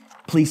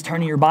Please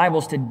turn in your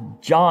Bibles to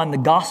John, the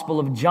Gospel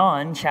of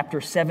John, chapter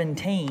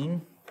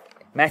 17.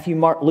 Matthew,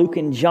 Mark, Luke,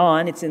 and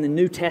John. It's in the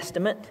New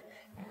Testament.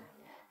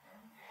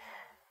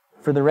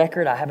 For the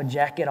record, I have a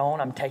jacket on.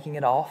 I'm taking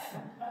it off.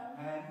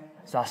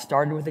 So I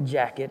started with a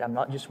jacket. I'm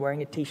not just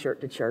wearing a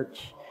t-shirt to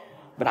church,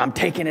 but I'm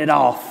taking it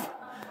off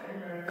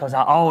because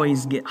I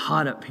always get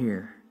hot up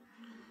here.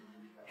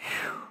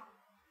 Whew.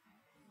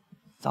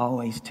 It's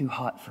always too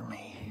hot for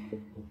me.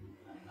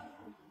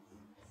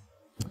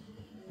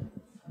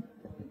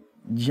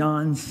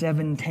 John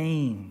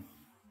 17.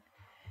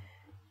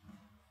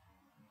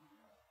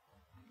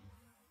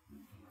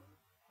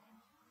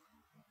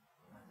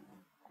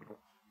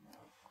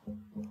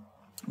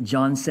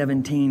 John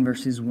 17,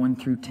 verses 1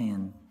 through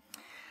 10.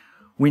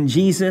 When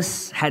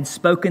Jesus had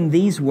spoken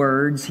these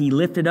words, he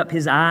lifted up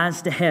his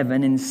eyes to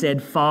heaven and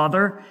said,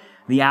 Father,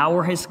 the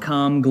hour has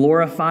come,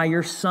 glorify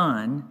your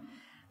Son,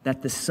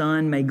 that the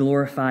Son may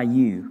glorify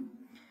you.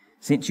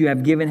 Since you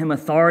have given him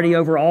authority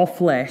over all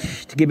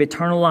flesh, to give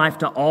eternal life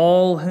to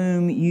all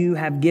whom you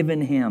have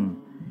given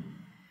him.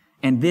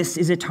 And this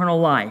is eternal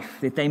life,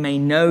 that they may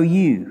know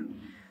you,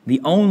 the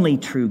only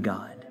true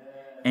God,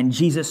 and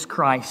Jesus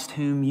Christ,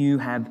 whom you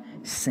have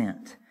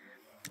sent.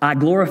 I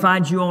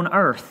glorified you on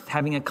earth,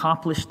 having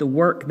accomplished the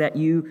work that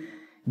you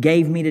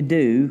gave me to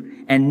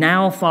do. And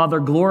now, Father,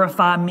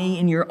 glorify me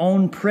in your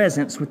own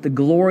presence with the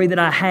glory that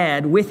I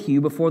had with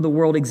you before the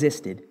world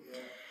existed.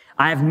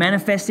 I have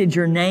manifested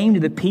your name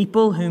to the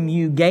people whom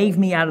you gave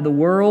me out of the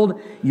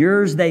world.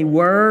 Yours they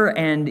were,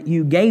 and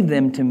you gave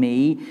them to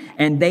me,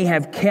 and they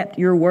have kept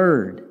your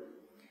word.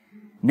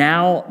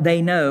 Now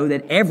they know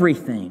that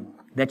everything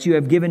that you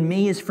have given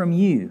me is from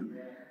you.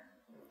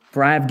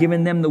 For I have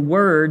given them the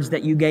words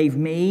that you gave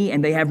me,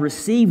 and they have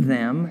received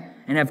them,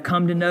 and have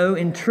come to know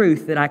in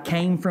truth that I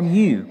came from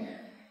you.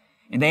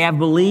 And they have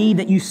believed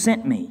that you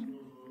sent me.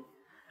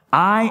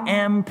 I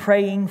am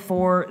praying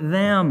for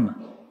them.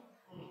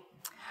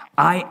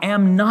 I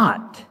am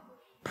not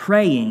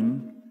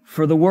praying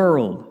for the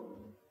world,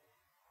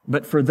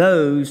 but for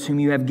those whom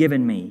you have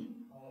given me,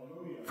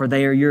 for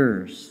they are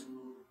yours.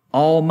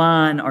 All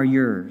mine are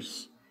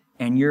yours,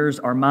 and yours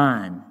are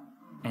mine,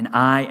 and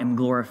I am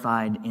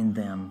glorified in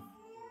them.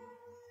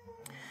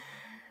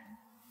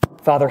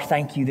 Father,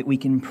 thank you that we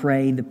can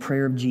pray the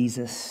prayer of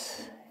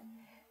Jesus.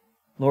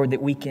 Lord,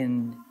 that we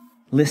can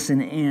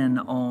listen in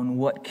on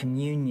what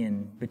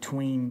communion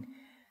between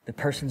the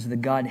persons of the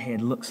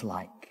Godhead looks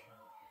like.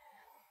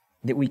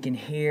 That we can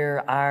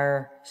hear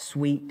our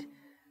sweet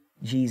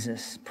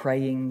Jesus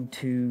praying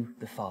to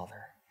the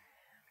Father.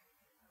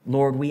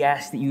 Lord, we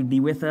ask that you would be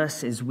with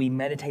us as we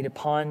meditate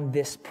upon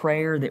this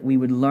prayer, that we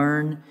would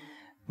learn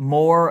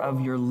more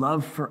of your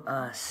love for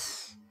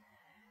us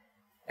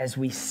as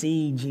we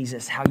see,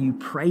 Jesus, how you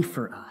pray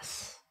for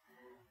us,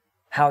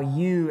 how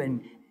you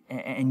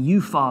and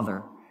you,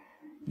 Father,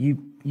 you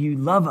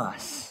love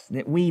us,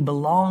 that we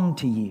belong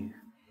to you.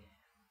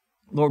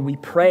 Lord, we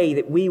pray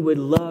that we would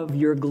love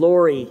your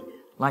glory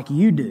like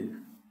you do.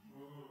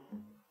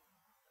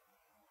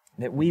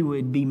 That we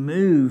would be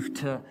moved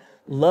to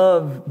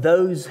love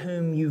those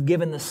whom you've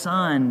given the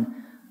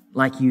Son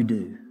like you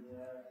do.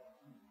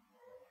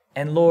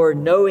 And Lord,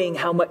 knowing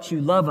how much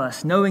you love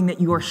us, knowing that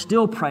you are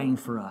still praying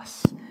for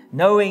us,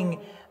 knowing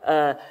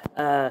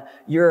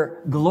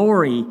your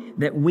glory,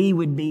 that we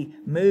would be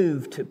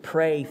moved to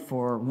pray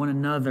for one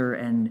another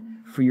and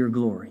for your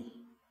glory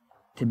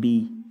to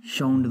be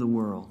shown to the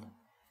world.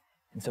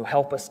 And so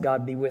help us,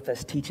 God, be with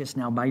us. Teach us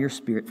now by your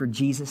Spirit for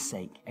Jesus'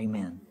 sake.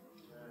 Amen.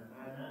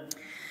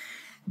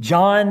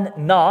 John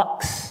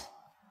Knox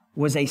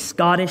was a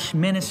Scottish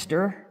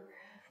minister,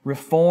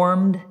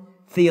 Reformed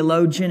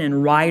theologian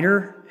and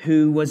writer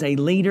who was a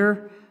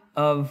leader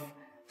of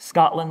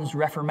Scotland's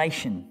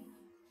Reformation.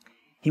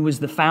 He was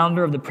the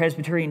founder of the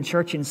Presbyterian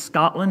Church in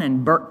Scotland,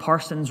 and Burke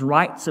Parsons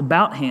writes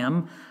about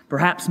him.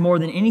 Perhaps more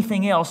than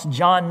anything else,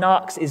 John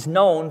Knox is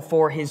known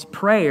for his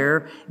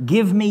prayer,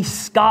 "Give me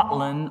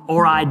Scotland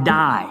or I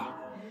die."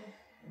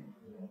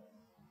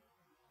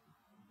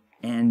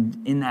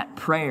 And in that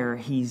prayer,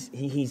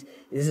 this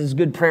is a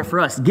good prayer for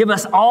us. Give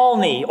us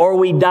Olney or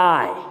we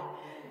die.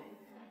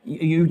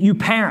 You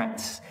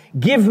parents,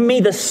 give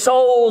me the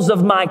souls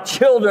of my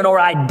children or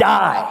I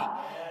die.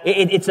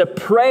 It's a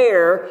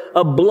prayer,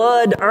 a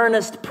blood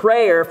earnest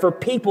prayer for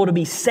people to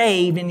be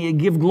saved and to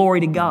give glory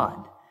to God.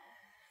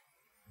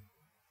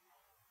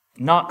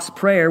 Knox's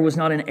prayer was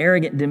not an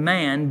arrogant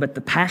demand, but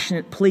the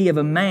passionate plea of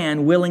a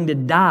man willing to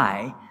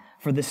die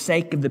for the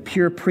sake of the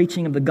pure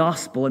preaching of the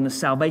gospel and the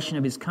salvation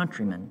of his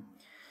countrymen.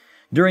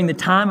 During the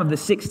time of the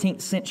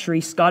 16th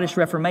century Scottish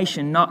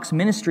Reformation, Knox's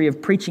ministry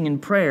of preaching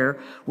and prayer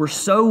were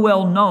so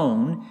well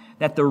known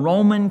that the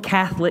Roman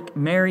Catholic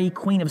Mary,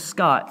 Queen of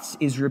Scots,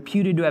 is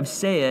reputed to have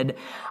said,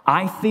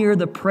 "I fear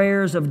the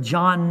prayers of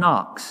John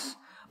Knox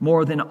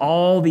more than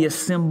all the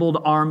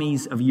assembled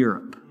armies of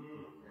Europe."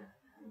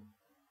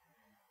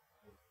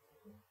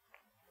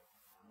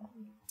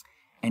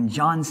 And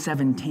John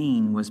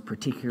 17 was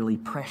particularly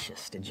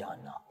precious to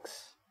John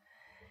Knox.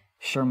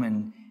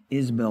 Sherman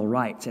Isbell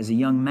writes, as a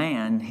young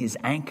man, his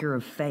anchor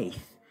of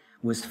faith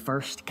was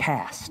first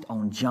cast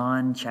on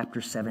John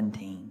chapter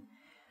 17,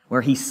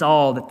 where he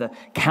saw that the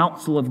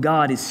counsel of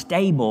God is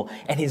stable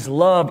and His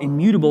love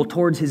immutable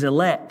towards His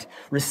elect,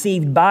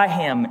 received by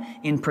Him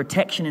in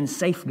protection and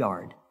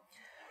safeguard.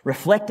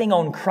 Reflecting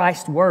on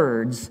Christ's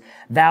words,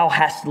 "Thou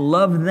hast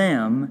loved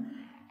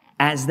them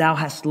as Thou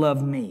hast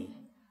loved me."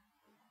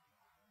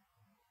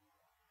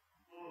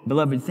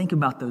 Beloved, think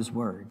about those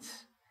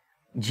words.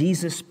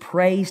 Jesus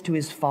prays to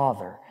His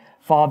Father,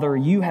 "Father,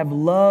 You have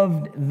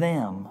loved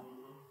them.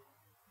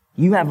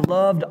 You have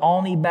loved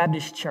Alney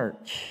Baptist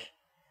Church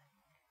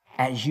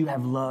as You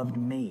have loved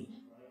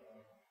me."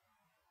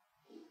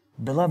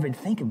 Beloved,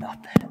 think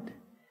about that.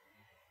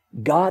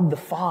 God the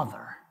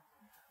Father,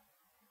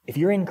 if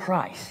you're in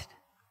Christ,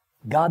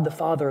 God the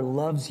Father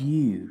loves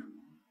you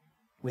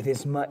with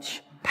as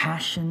much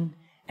passion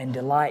and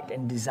delight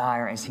and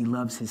desire as He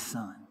loves His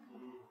Son.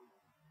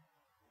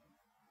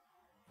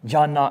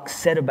 John Knox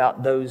said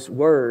about those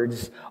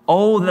words,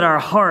 "Oh, that our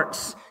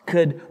hearts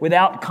could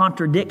without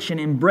contradiction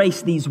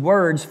embrace these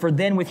words, for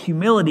then with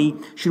humility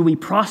should we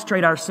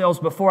prostrate ourselves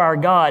before our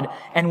God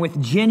and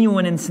with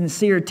genuine and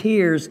sincere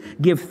tears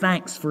give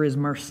thanks for His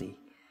mercy.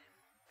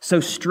 So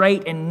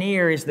straight and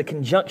near is the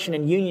conjunction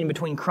and union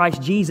between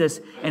Christ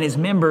Jesus and His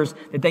members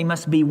that they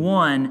must be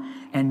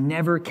one and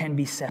never can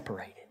be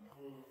separated."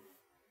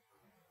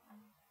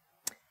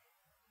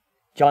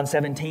 John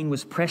 17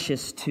 was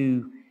precious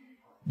to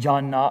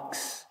John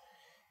Knox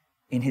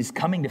in his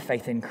coming to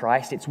faith in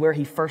Christ. It's where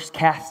he first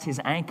cast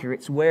his anchor.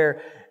 It's where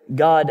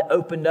God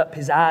opened up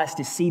his eyes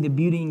to see the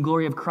beauty and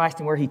glory of Christ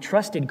and where he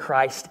trusted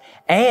Christ.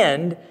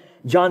 And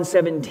John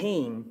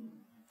 17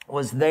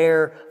 was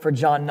there for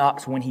John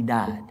Knox when he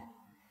died.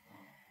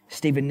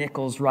 Stephen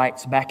Nichols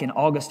writes, back in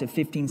August of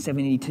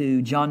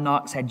 1572, John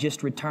Knox had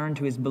just returned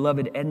to his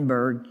beloved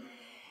Edinburgh,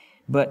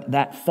 but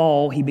that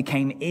fall he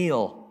became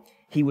ill.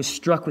 He was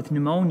struck with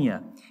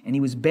pneumonia and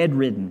he was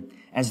bedridden.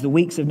 As the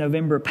weeks of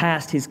November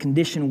passed, his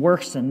condition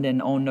worsened,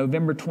 and on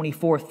November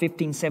 24th,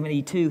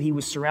 1572, he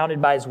was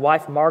surrounded by his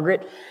wife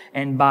Margaret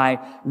and by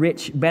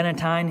Rich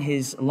Bannatyne,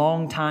 his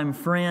longtime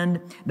friend.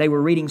 They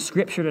were reading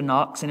scripture to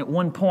Knox, and at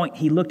one point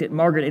he looked at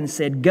Margaret and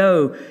said,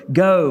 "Go,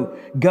 go,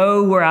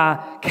 go where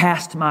I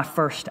cast my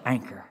first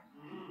anchor."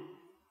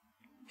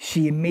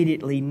 She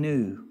immediately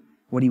knew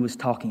what he was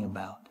talking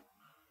about,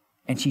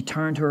 and she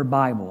turned to her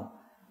Bible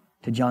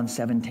to John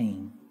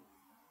 17.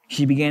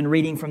 She began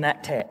reading from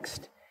that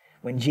text.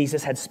 When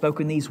Jesus had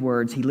spoken these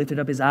words, He lifted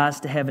up His eyes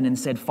to heaven and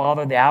said,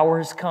 "Father, the hour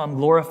has come.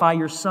 Glorify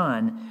Your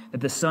Son,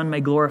 that the Son may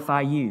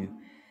glorify You,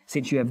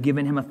 since You have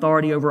given Him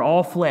authority over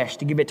all flesh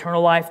to give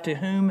eternal life to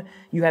whom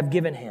You have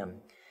given Him.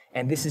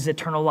 And this is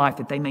eternal life,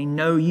 that they may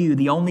know You,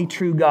 the only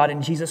true God,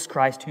 and Jesus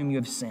Christ, whom You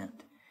have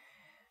sent."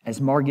 As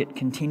Margaret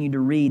continued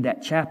to read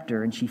that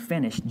chapter and she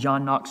finished,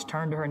 John Knox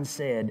turned to her and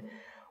said,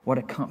 "What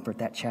a comfort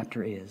that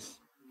chapter is."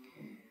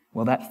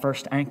 Well, that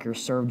first anchor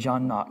served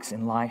John Knox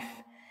in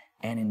life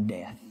and in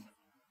death.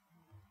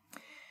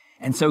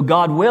 And so,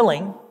 God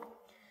willing,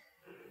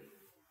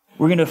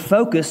 we're going to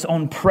focus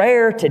on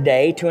prayer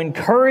today to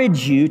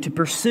encourage you to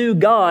pursue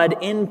God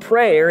in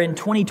prayer in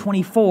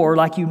 2024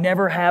 like you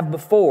never have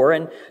before.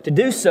 And to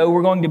do so,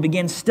 we're going to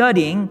begin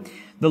studying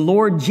the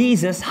Lord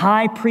Jesus'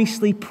 high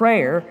priestly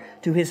prayer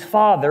to His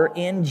Father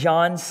in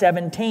John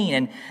 17.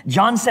 And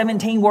John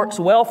 17 works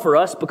well for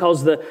us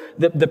because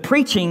the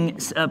preaching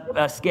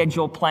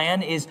schedule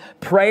plan is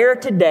prayer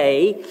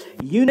today,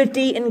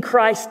 unity in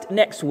Christ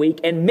next week,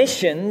 and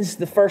missions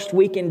the first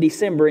week in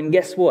December. And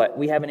guess what?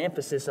 We have an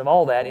emphasis of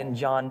all that in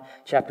John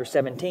chapter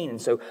 17.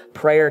 And so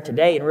prayer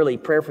today and really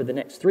prayer for the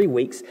next 3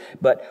 weeks.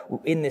 But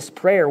in this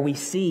prayer, we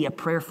see a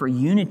prayer for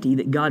unity,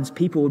 that God's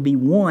people would be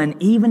one,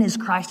 even as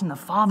Christ and the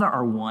Father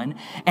are one.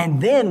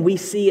 And then we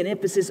see an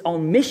emphasis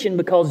on mission,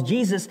 because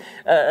Jesus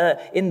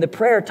in the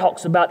prayer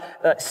talks about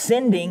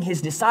sending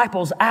His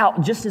disciples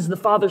out just as the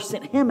Father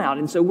sent Him out.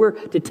 And so we're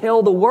to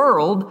tell the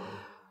world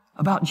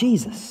about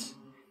Jesus.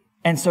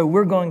 And so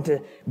we're going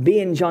to be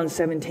in John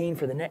 17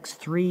 for the next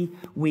 3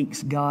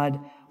 weeks, God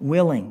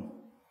willing.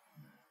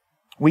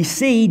 We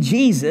see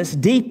Jesus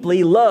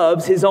deeply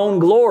loves His own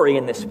glory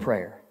in this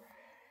prayer.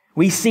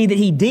 We see that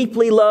He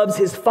deeply loves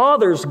His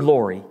Father's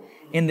glory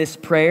in this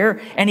prayer,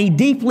 and He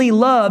deeply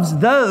loves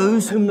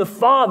those whom the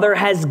Father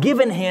has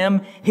given Him,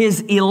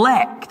 His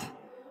elect.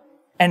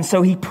 And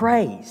so He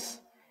prays.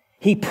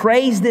 He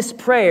prays this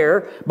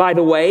prayer, by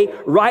the way,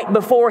 right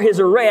before His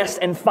arrest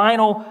and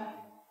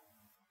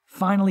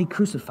finally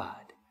crucified.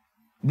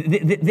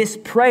 This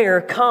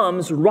prayer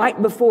comes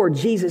right before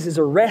Jesus is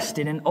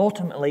arrested and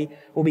ultimately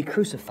will be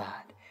crucified.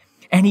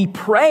 And He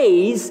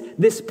prays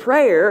this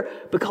prayer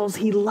because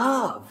He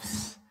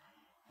loves.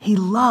 He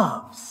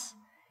loves.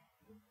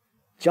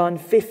 John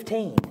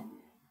 15,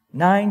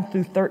 9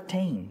 through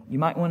 13. You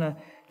might want to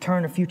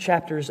turn a few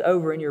chapters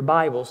over in your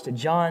Bibles to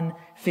John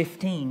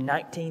 15,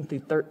 19 through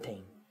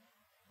 13.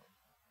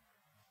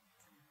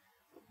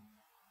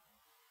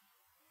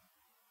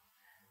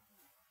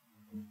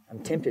 I'm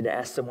tempted to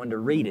ask someone to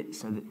read it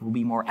so that we'll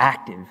be more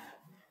active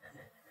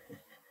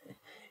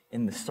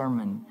in the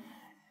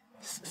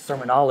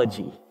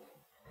sermonology.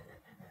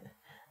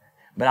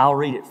 but I'll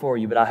read it for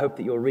you, but I hope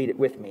that you'll read it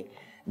with me.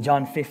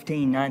 John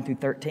 15, 9 through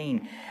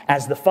 13.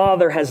 As the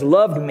Father has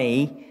loved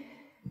me,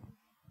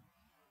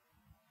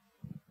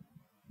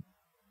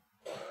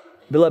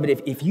 beloved,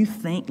 if you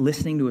think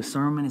listening to a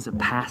sermon is a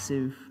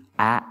passive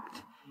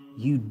act,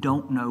 you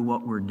don't know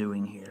what we're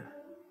doing here.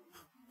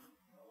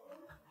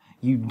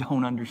 You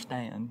don't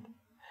understand.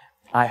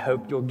 I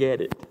hope you'll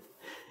get it.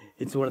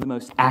 It's one of the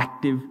most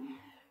active,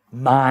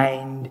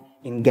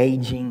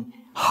 mind-engaging,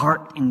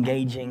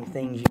 heart-engaging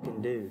things you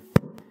can do.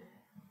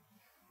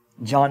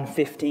 John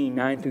 15,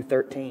 9 through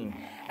 13.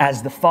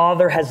 As the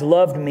Father has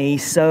loved me,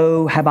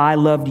 so have I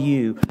loved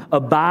you.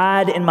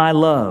 Abide in my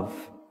love.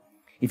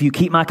 If you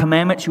keep my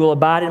commandments, you will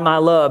abide in my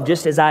love,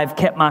 just as I have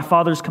kept my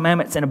Father's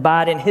commandments and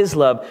abide in His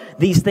love.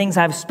 These things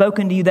I have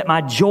spoken to you, that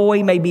my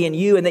joy may be in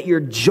you and that your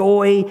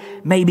joy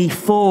may be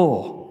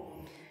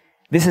full.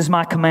 This is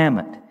my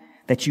commandment,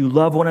 that you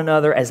love one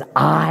another as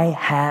I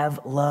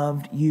have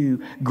loved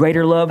you.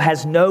 Greater love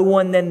has no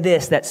one than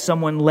this, that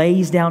someone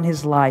lays down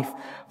his life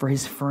for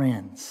his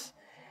friends.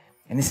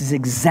 And this is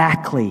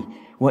exactly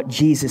what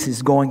Jesus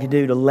is going to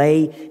do, to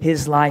lay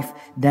His life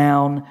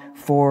down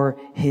for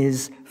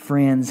His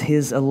friends,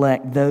 His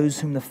elect, those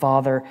whom the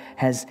Father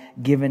has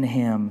given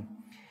Him.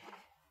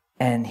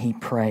 And He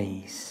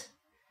prays.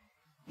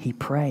 He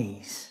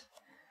prays.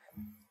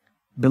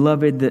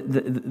 Beloved,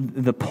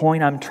 the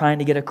point I'm trying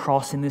to get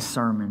across in this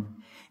sermon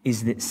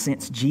is that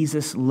since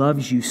Jesus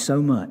loves you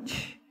so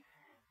much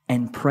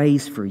and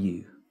prays for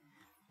you,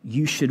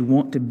 you should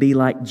want to be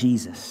like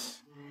Jesus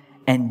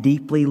and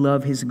deeply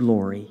love His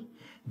glory,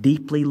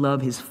 deeply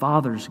love His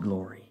Father's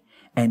glory,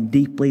 and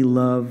deeply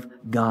love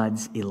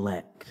God's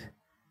elect.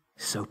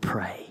 So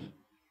pray.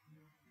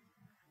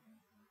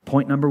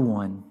 Point number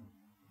 1,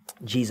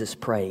 Jesus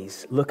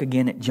prays. Look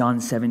again at John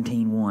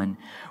 17:1.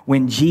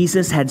 When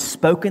Jesus had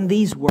spoken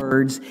these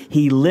words,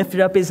 He lifted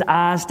up His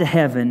eyes to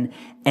heaven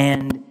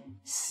and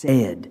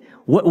said.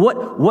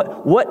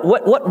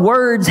 What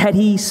words had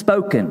He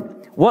spoken?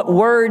 What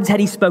words had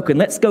He spoken?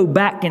 Let's go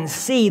back and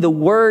see the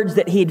words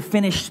that He had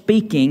finished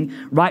speaking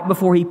right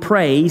before He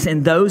prays,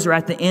 and those are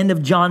at the end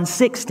of John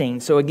 16.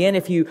 So again,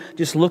 if you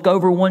just look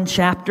over one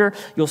chapter,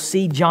 you'll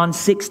see John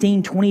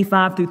 16,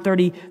 25 through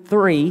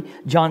 33.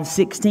 John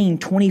 16,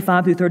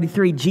 25 through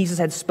 33, Jesus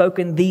had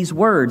spoken these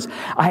words.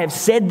 I have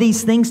said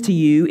these things to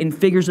you in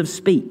figures of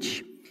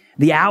speech.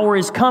 The hour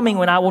is coming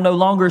when I will no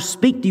longer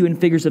speak to you in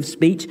figures of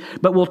speech,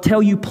 but will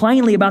tell you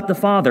plainly about the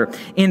Father.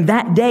 In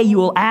that day you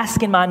will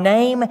ask in my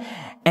name,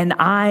 and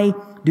I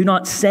do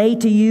not say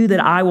to you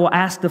that I will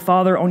ask the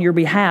Father on your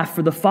behalf,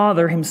 for the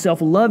Father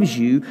Himself loves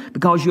you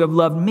because you have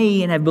loved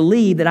me and have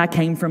believed that I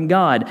came from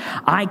God.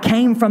 I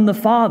came from the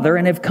Father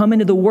and have come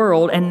into the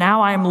world, and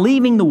now I am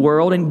leaving the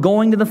world and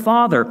going to the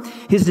Father.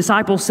 His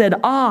disciples said,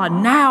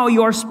 now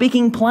you are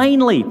speaking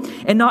plainly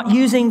and not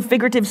using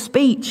figurative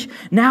speech.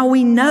 Now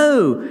we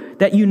know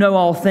that you know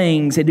all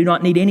things and do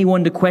not need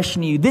anyone to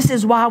question you. This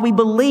is why we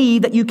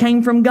believe that you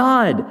came from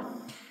God.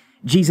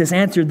 Jesus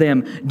answered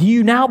them, do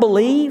you now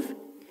believe?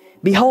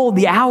 Behold,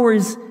 the hour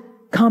is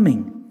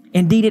coming.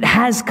 Indeed, it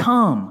has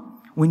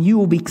come when you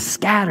will be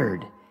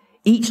scattered,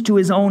 each to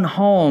his own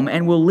home,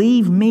 and will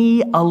leave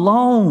me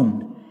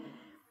alone.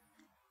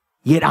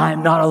 Yet I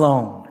am not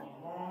alone,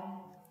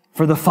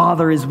 for the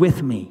Father is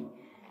with me.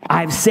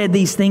 I have said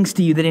these things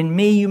to you, that in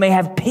me you may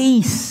have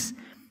peace.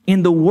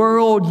 In the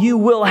world you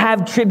will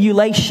have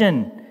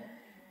tribulation.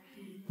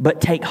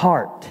 But take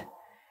heart,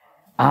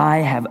 I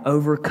have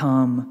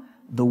overcome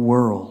the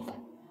world.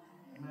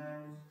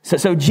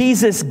 So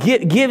Jesus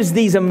gives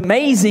these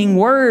amazing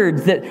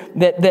words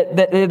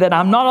that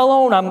I'm not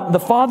alone. The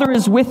Father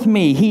is with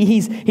me.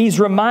 He's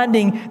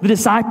reminding the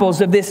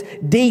disciples of this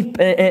deep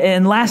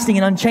and lasting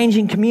and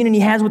unchanging communion He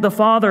has with the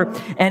Father.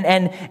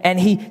 And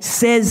He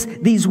says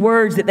these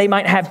words that they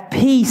might have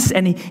peace.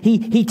 And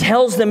He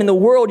tells them, in the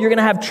world you're going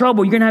to have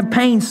trouble. You're going to have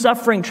pain,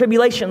 suffering,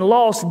 tribulation,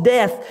 loss,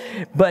 death.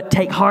 But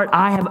take heart,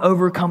 I have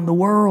overcome the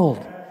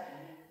world.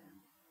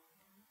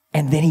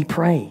 And then He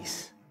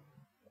prays.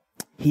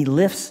 He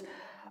lifts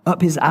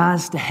up His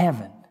eyes to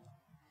heaven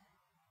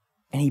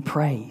and He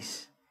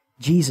prays.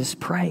 Jesus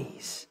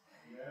prays.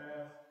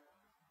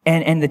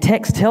 And the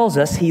text tells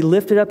us He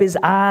lifted up His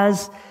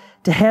eyes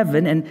to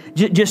heaven. And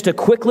just a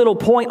quick little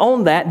point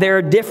on that, there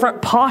are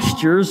different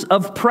postures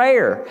of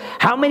prayer.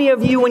 How many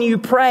of you, when you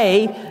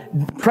pray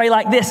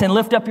like this and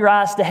lift up your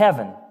eyes to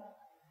heaven?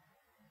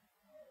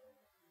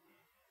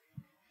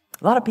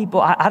 A lot of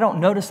people, I don't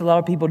notice a lot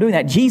of people doing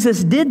that.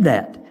 Jesus did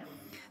that.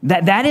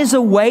 That is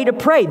a way to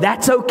pray.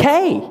 That's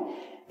okay.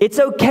 It's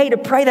okay to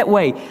pray that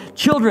way.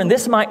 Children,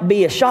 this might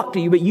be a shock to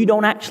you, but you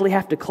don't actually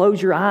have to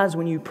close your eyes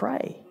when you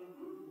pray.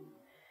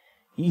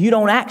 You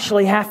don't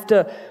actually have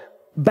to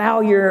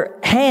bow your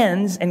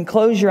hands and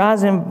close your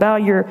eyes and bow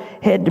your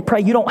head to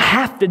pray. You don't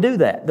have to do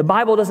that. The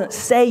Bible doesn't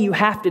say you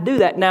have to do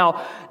that.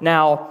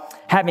 Now,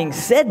 having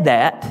said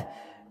that,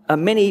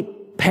 many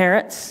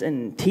parents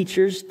and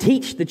teachers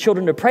teach the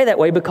children to pray that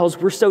way because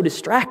we're so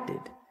distracted.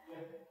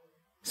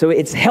 So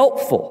it's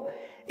helpful.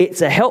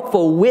 It's a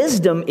helpful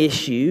wisdom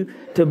issue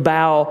to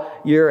bow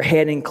your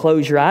head and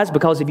close your eyes,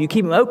 because if you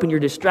keep them open, you're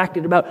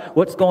distracted about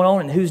what's going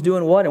on and who's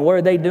doing what and what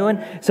are they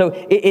doing. So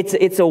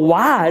it's a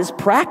wise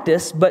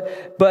practice,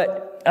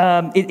 but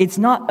it's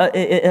not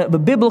a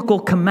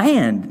biblical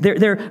command.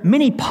 There are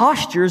many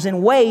postures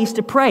and ways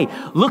to pray.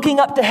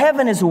 Looking up to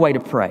heaven is a way to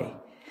pray.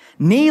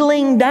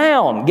 Kneeling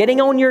down, getting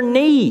on your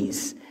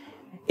knees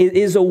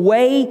is a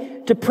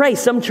way to pray.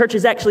 Some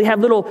churches actually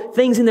have little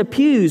things in the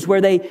pews where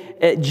they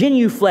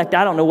genuflect.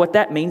 I don't know what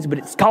that means, but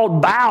it's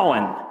called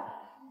bowing.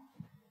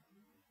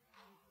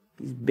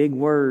 These big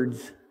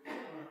words.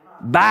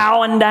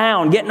 Bowing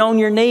down, getting on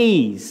your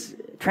knees.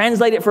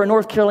 Translate it for a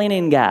North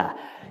Carolinian guy.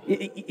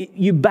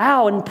 You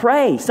bow and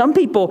pray. Some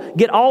people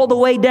get all the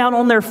way down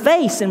on their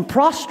face and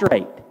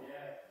prostrate.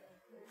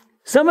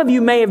 Some of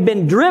you may have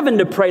been driven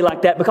to pray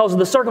like that because of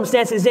the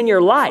circumstances in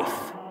your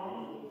life.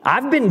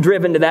 I've been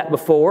driven to that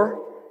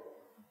before.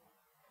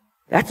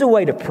 That's a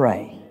way to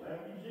pray.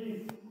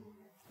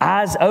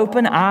 Eyes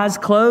open, eyes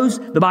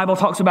closed. The Bible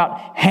talks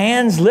about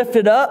hands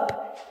lifted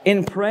up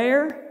in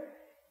prayer.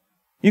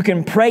 You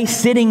can pray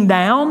sitting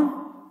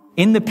down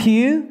in the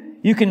pew.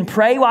 You can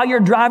pray while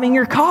you're driving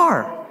your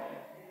car.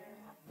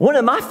 One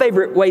of my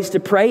favorite ways to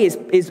pray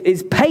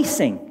is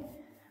pacing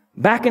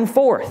back and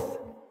forth.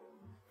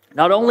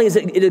 Not only is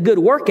it a good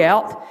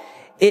workout,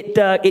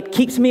 it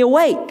keeps me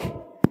awake.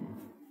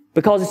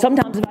 Because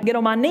sometimes if I get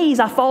on my knees,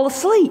 I fall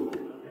asleep.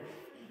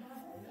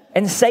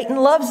 And Satan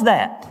loves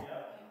that.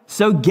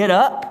 So get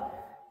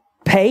up,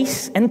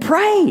 pace, and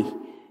pray.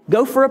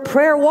 Go for a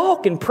prayer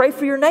walk and pray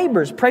for your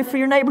neighbors. Pray for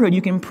your neighborhood.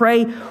 You can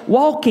pray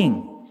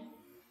walking.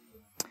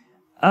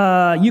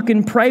 You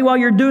can pray while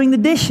you're doing the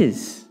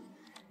dishes.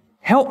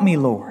 Help me,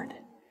 Lord.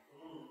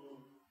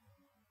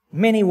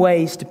 Many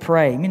ways to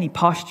pray, many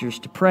postures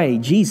to pray.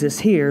 Jesus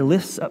here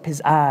lifts up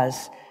his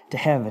eyes to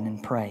heaven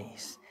and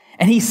prays.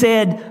 And he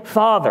said,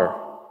 Father.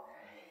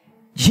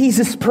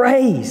 Jesus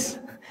prays.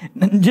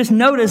 Just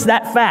notice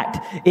that fact.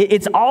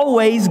 It's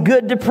always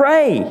good to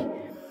pray.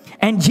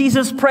 And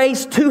Jesus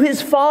prays to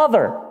his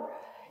Father.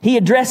 He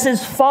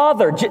addresses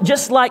Father.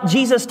 Just like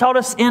Jesus taught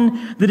us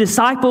in the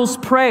disciples'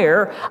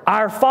 prayer,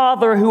 our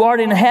Father who art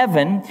in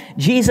heaven,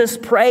 Jesus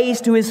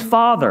prays to his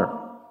Father.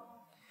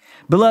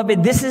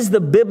 Beloved, this is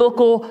the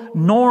biblical,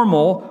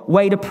 normal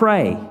way to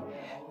pray.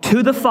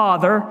 To the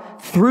Father,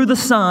 through the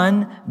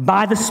Son,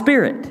 by the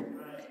Spirit.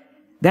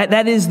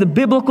 That is the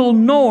biblical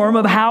norm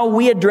of how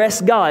we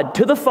address God.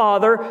 To the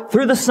Father,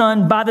 through the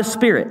Son, by the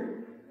Spirit.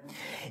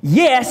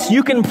 Yes,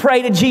 you can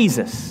pray to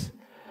Jesus.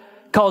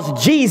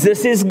 Because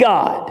Jesus is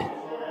God.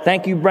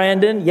 Thank you,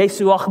 Brandon.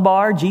 Yesu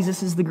Akbar.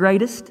 Jesus is the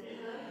greatest.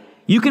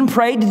 You can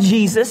pray to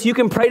Jesus. You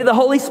can pray to the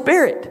Holy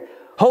Spirit.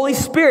 Holy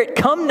Spirit,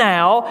 come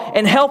now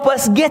and help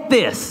us get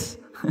this.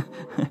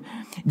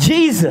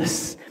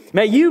 Jesus,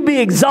 may you be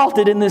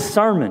exalted in this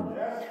sermon.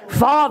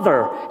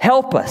 Father,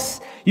 help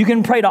us. You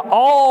can pray to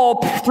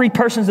all three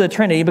persons of the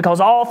Trinity because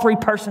all three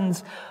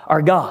persons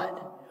are God.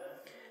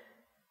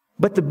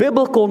 But the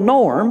biblical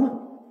norm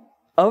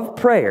of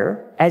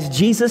prayer, as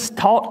Jesus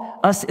taught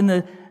us in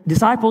the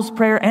disciples'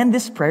 prayer and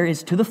this prayer,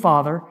 is to the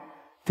Father,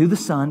 through the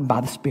Son, by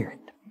the Spirit.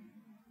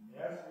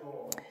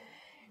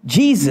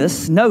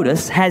 Jesus,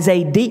 notice, has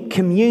a deep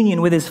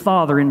communion with his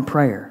Father in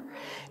prayer.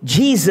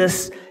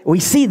 Jesus, we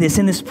see this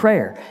in this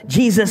prayer.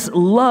 Jesus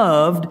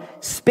loved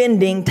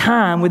spending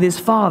time with his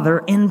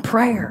Father in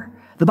prayer.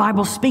 The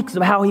Bible speaks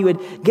of how he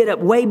would get up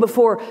way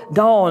before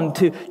dawn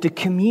to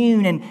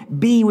commune and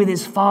be with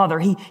his Father.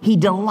 He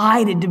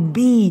delighted to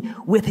be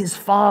with his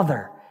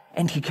Father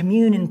and to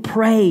commune and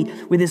pray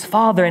with his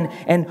Father.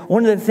 And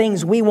one of the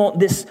things we want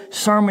this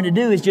sermon to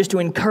do is just to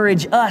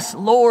encourage us,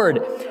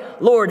 Lord,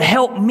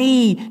 help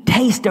me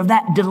taste of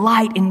that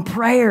delight in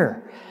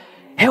prayer.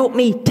 Help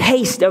me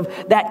taste of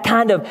that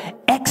kind of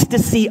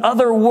ecstasy,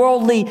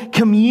 otherworldly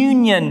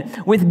communion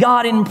with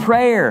God in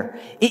prayer.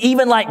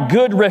 Even like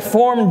good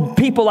Reformed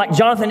people like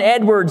Jonathan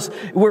Edwards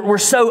were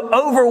so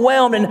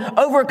overwhelmed and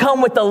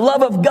overcome with the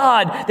love of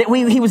God that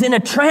he was in a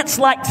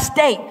trance-like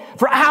state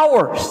for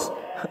hours.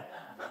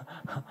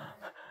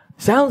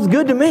 Sounds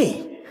good to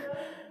me.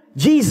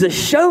 Jesus,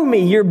 show me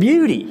your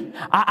beauty.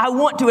 I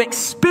want to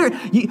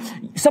experience.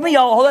 Some of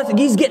y'all,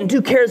 he's getting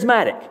too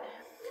charismatic.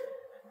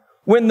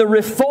 When the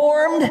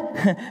Reformed,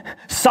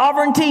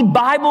 sovereignty,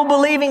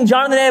 Bible-believing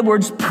Jonathan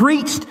Edwards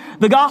preached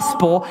the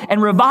gospel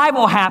and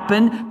revival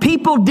happened,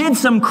 people did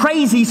some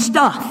crazy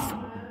stuff.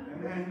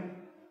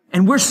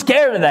 And we're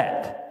scared of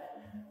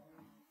that.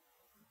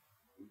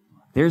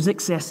 There's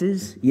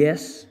excesses,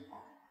 yes.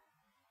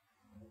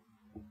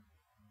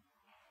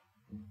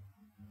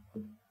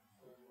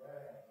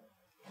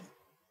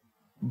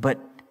 But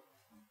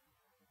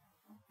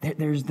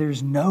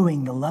there's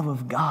knowing the love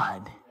of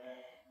God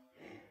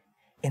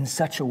in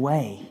such a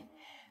way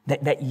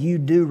that you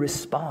do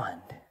respond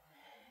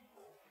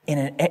in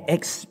an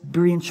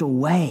experiential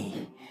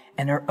way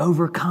and are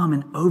overcome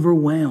and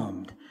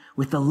overwhelmed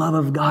with the love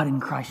of God in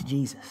Christ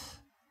Jesus.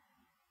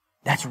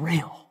 That's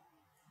real.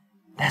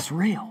 That's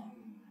real.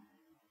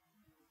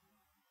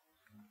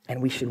 And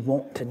we should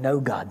want to know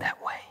God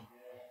that way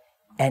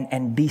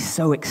and be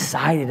so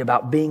excited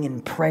about being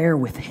in prayer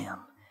with Him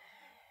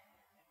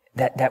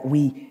that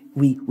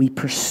we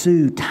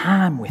pursue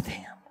time with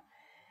Him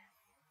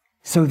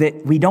so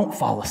that we don't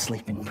fall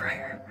asleep in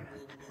prayer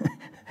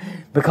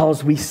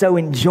because we so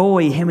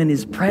enjoy Him in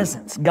His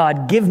presence.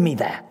 God, give me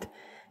that.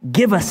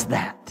 Give us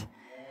that.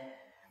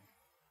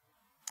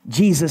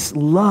 Jesus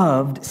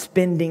loved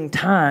spending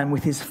time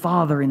with His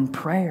Father in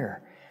prayer.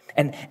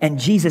 And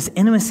Jesus'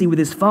 intimacy with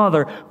His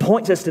Father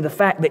points us to the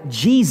fact that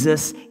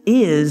Jesus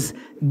is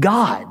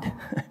God.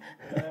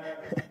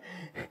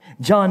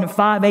 John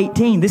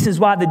 5:18, this is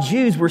why the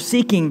Jews were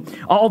seeking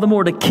all the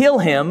more to kill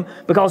Him,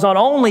 because not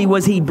only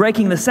was He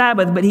breaking the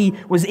Sabbath, but He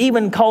was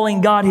even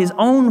calling God His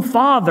own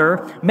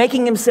Father,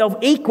 making Himself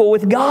equal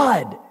with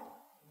God.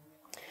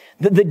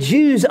 The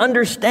Jews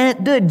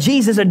understood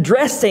Jesus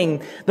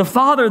addressing the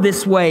Father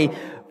this way,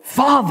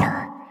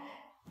 Father,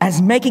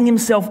 as making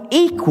Himself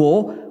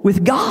equal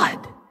with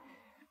God.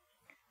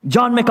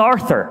 John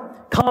MacArthur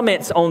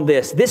comments on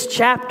this. This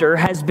chapter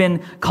has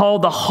been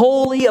called the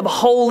Holy of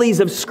Holies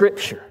of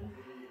Scripture.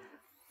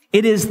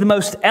 It is the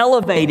most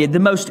elevated, the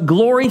most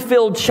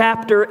glory-filled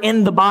chapter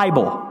in the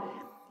Bible.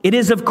 It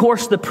is, of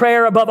course, the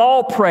prayer above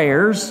all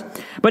prayers,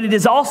 but it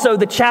is also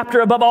the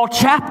chapter above all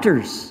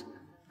chapters,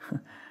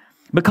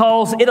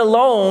 because it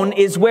alone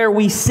is where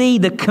we see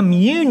the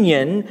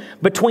communion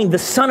between the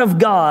Son of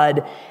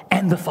God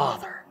and the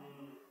Father.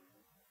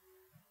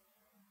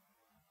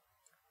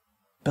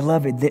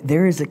 Beloved,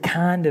 there is a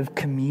kind of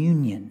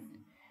communion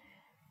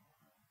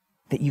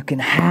that you can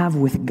have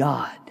with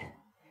God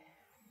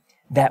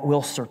that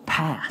will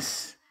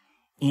surpass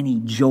any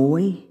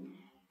joy,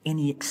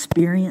 any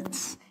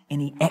experience,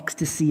 any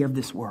ecstasy of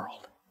this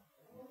world.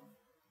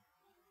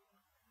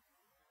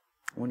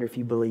 I wonder if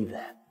you believe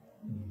that.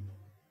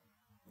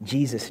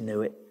 Jesus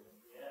knew it.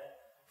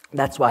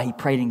 That's why He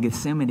prayed in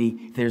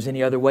Gethsemane, if there's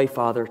any other way,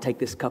 Father, take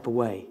this cup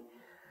away.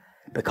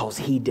 Because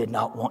He did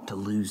not want to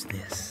lose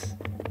this.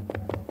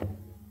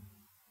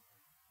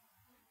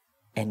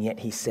 And yet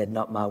He said,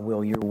 not my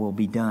will, your will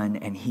be done.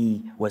 And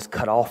He was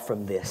cut off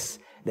from this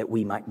that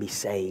we might be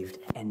saved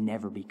and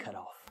never be cut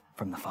off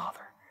from the Father.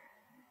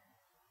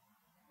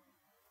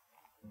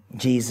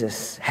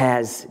 Jesus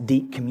has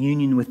deep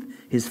communion with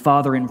His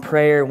Father in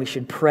prayer, and we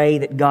should pray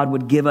that God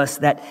would give us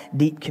that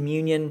deep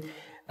communion.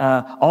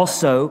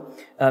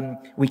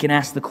 We can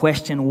ask the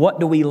question, what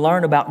do we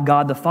learn about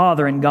God the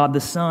Father and God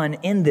the Son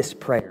in this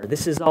prayer?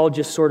 This is all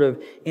just sort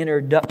of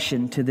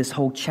introduction to this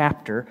whole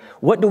chapter.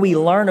 What do we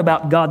learn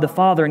about God the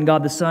Father and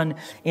God the Son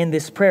in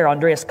this prayer?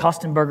 Andreas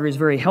Kostenberger is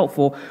very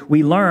helpful.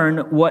 We learn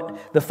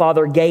what the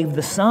Father gave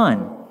the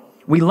Son.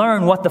 We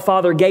learn what the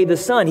Father gave the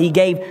Son. He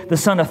gave the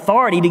Son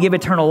authority to give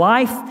eternal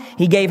life.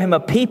 He gave Him a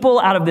people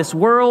out of this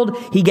world.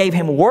 He gave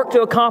Him work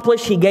to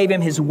accomplish. He gave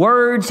Him His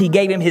words. He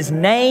gave Him His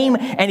name,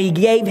 and He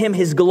gave Him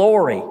His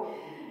glory.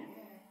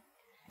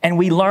 And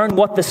we learn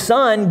what the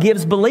Son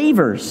gives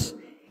believers.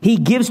 He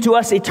gives to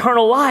us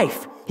eternal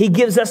life. He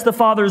gives us the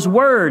Father's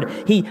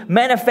word. He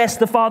manifests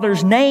the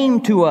Father's name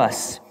to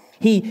us.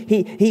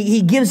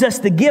 He gives us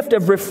the gift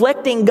of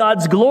reflecting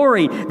God's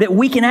glory, that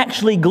we can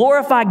actually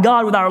glorify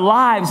God with our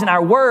lives and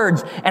our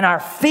words and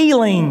our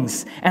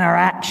feelings and our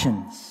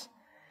actions.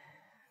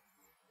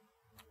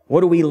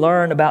 What do we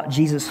learn about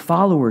Jesus'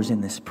 followers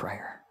in this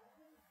prayer?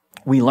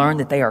 We learn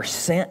that they are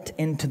sent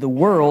into the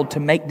world to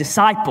make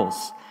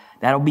disciples.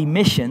 That'll be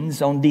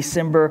missions on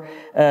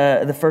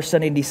the first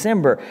Sunday in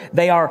December.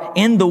 They are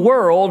in the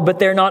world, but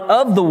they're not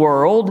of the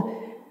world.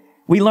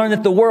 We learn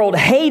that the world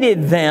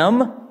hated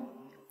them.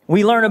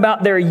 We learn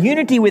about their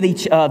unity with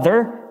each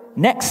other.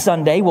 Next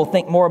Sunday, we'll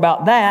think more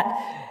about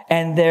that.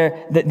 And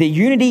the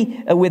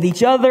unity with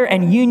each other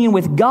and union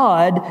with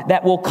God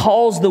that will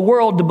cause the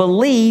world to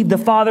believe the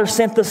Father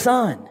sent the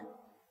Son.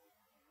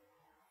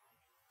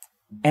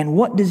 And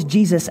what does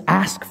Jesus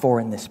ask for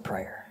in this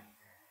prayer?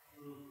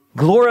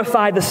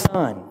 Glorify the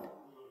Son.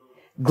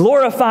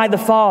 Glorify the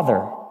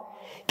Father.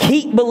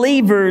 Keep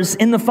believers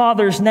in the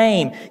Father's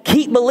name.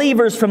 Keep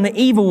believers from the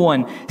evil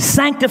one.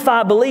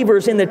 Sanctify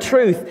believers in the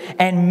truth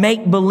and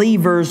make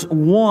believers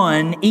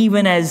one,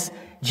 even as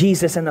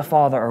Jesus and the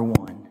Father are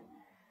one.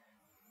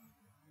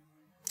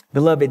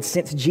 Beloved,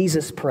 since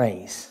Jesus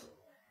prays,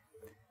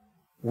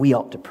 we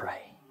ought to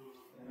pray.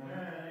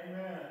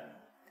 Amen.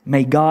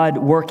 May God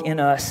work in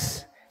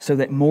us so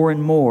that more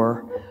and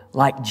more,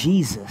 like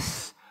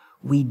Jesus,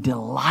 we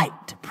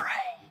delight to pray.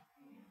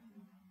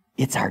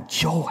 It's our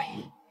joy.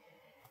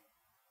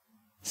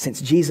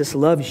 Since Jesus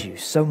loves you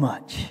so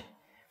much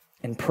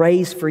and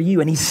prays for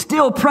you, and He's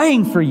still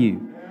praying for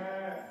you,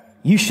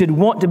 you should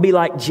want to be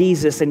like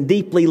Jesus and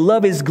deeply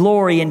love His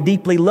glory and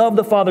deeply love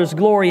the Father's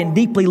glory and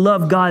deeply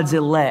love God's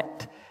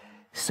elect.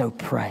 So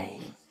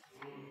pray.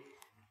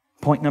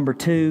 Point number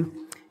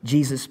 2,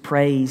 Jesus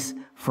prays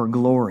for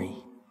glory.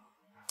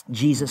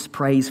 Jesus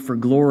prays for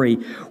glory.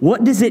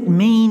 What does it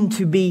mean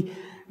to be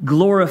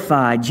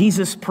glorified?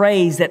 Jesus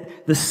prays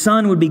that the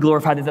Son would be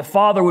glorified, that the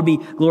Father would be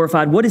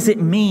glorified. What does it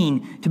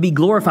mean to be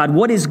glorified?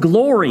 What is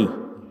glory?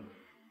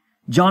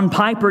 John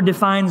Piper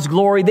defines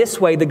glory this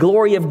way: the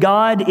glory of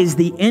God is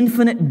the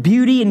infinite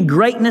beauty and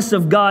greatness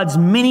of God's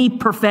many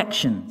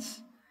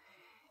perfections.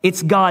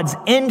 It's God's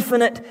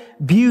infinite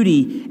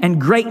beauty and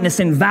greatness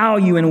and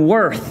value and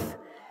worth.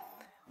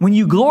 When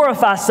you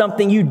glorify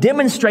something, you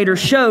demonstrate or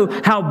show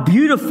how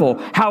beautiful,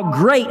 how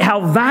great,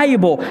 how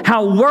valuable,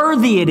 how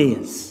worthy it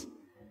is.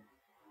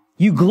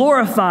 You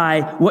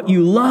glorify what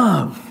you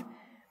love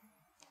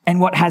and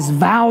what has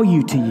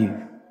value to you.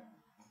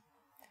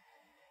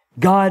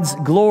 God's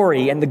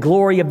glory and the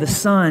glory of the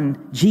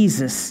Son,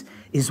 Jesus,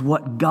 is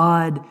what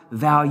God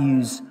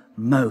values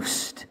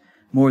most,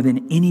 more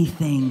than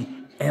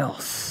anything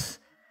else.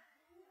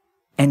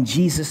 And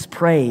Jesus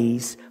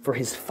prays for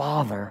His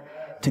Father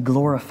to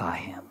glorify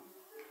Him.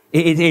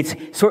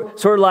 It's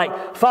sort of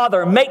like,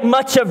 Father, make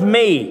much of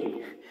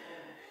me.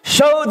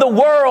 Show the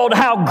world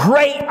how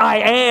great I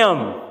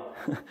am.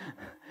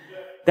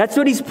 That's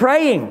what He's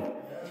praying.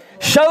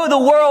 Show the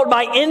world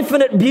my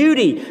infinite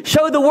beauty.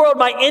 Show the world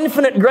my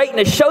infinite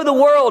greatness. Show the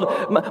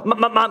world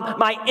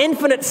my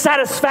infinite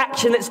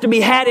satisfaction that's to be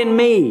had in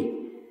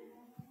me.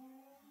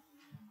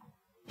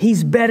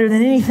 He's better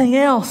than anything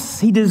else.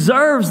 He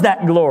deserves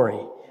that glory.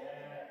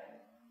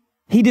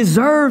 He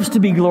deserves to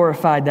be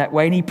glorified that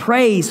way. And he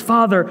prays,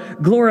 Father,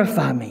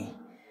 glorify me.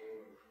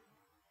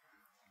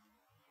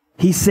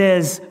 He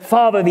says,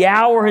 Father, the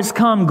hour has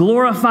come.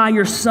 Glorify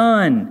your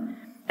Son.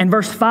 And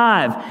verse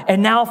 5,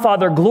 and now,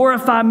 Father,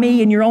 glorify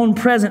me in your own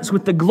presence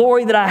with the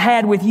glory that I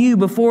had with you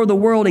before the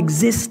world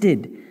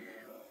existed.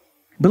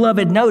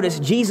 Beloved, notice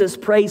Jesus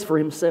prays for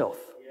Himself.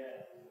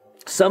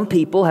 Some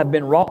people have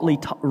been wrongly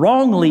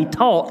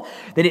taught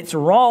that it's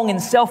wrong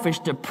and selfish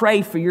to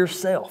pray for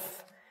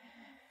yourself.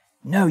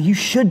 No, you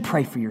should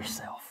pray for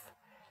yourself.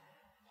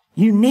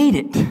 You need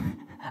it.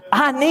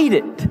 I need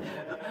it.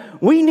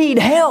 We need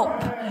help.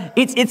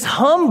 It's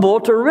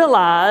humble to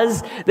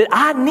realize that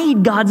I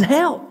need God's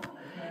help.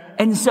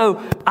 And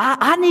so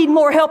I need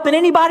more help than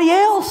anybody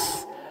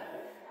else.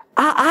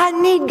 I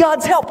need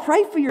God's help.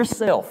 Pray for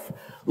yourself.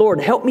 Lord,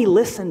 help me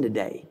listen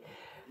today.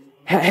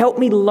 Help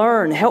me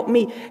learn. Help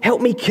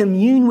me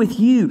commune with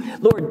you.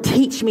 Lord,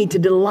 teach me to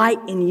delight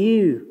in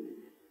you.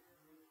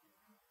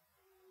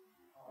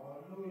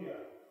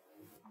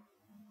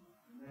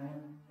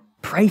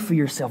 Pray for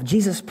yourself.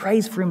 Jesus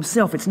prays for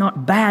Himself. It's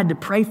not bad to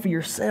pray for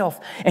yourself.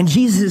 And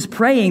Jesus is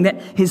praying that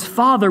His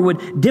Father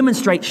would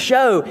demonstrate,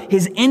 show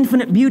His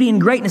infinite beauty and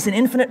greatness and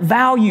infinite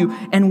value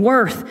and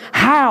worth.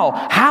 How?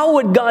 How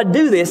would God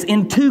do this?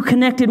 In two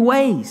connected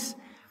ways.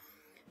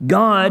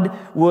 God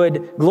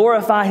would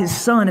glorify His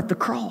Son at the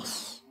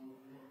cross.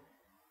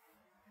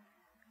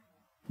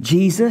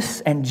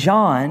 Jesus and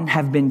John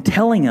have been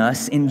telling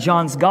us in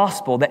John's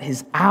gospel that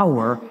His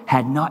hour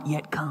had not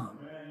yet come.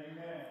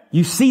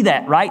 You see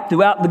that, right?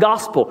 Throughout the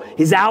gospel.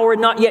 His hour had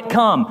not yet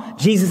come.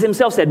 Jesus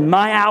Himself said,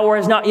 my hour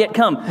has not yet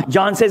come.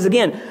 John says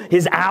again,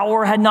 His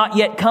hour had not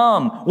yet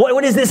come.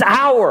 What is this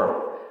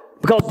hour?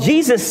 Because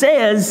Jesus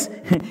says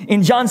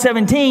in John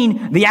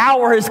 17, the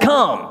hour has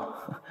come.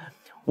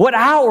 What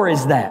hour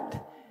is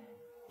that?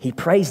 He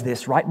prays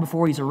this right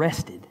before He's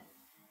arrested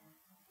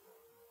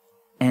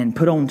and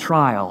put on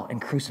trial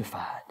and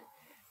crucified.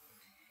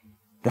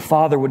 The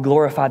Father would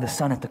glorify the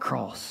Son at the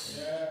cross.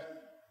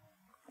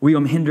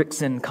 William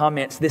Hendrickson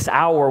comments, this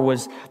hour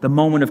was the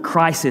moment of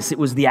crisis. It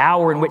was the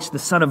hour in which the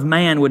Son of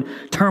Man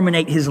would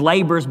terminate His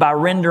labors by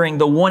rendering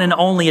the one and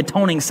only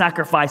atoning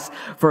sacrifice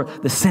for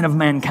the sin of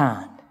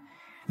mankind.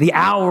 The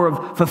hour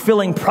of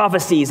fulfilling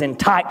prophecies and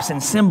types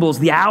and symbols.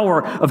 The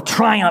hour of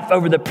triumph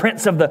over the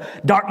prince of the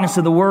darkness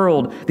of the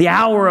world. The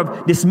hour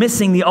of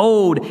dismissing the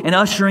old and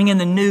ushering in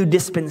the new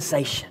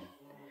dispensation.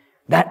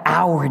 That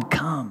hour had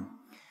come.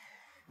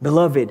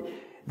 Beloved,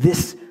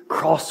 this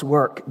cross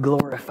work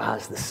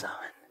glorifies the Son.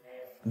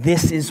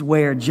 This is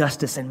where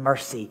justice and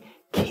mercy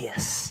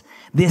kiss.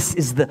 This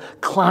is the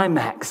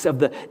climax of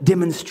the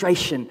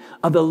demonstration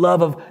of the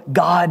love of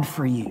God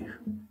for you.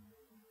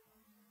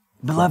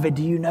 Beloved,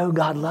 do you know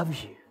God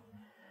loves you?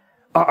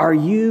 Are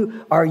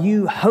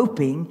you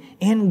hoping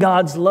in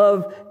God's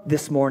love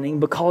this morning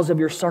because of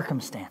your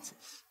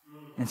circumstances?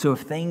 And so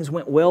if things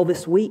went well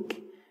this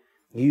week,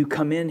 you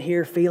come in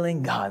here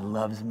feeling God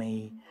loves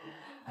me.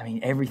 I mean,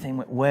 everything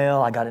went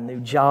well. I got a new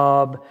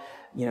job.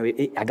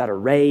 I got a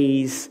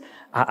raise.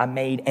 I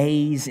made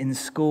A's in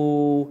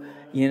school.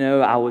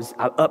 I was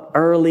up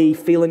early,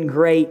 feeling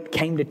great,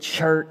 came to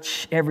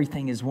church.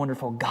 Everything is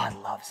wonderful. God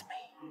loves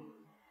me.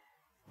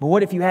 But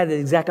what if you had the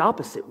exact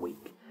opposite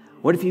week?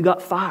 What if you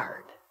got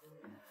fired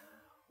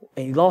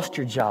and you lost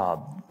your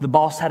job? The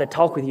boss had a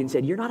talk with you and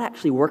said, you're not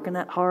actually working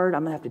that hard.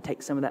 I'm going to have to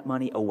take some of that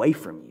money away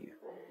from you.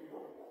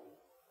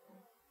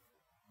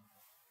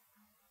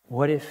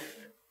 What if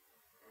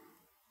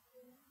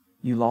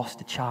you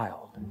lost a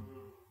child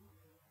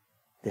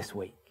this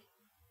week?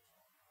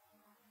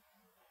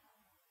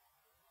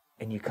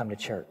 And you come to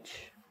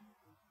church.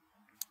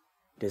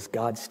 Does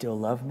God still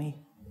love me?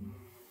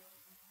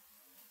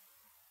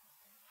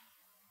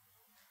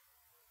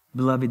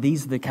 Beloved,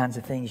 these are the kinds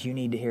of things you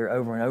need to hear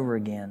over and over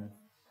again.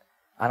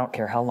 I don't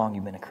care how long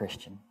you've been a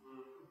Christian.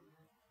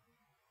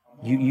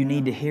 You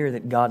need to hear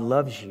that God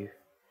loves you.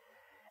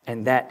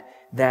 And that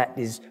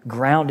is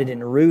grounded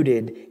and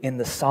rooted in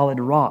the solid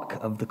rock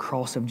of the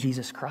cross of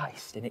Jesus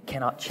Christ. And it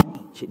cannot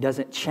change. It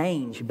doesn't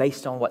change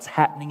based on what's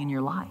happening in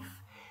your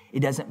life.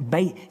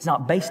 It's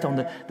not based on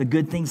the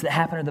good things that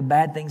happen or the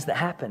bad things that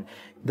happen.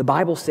 The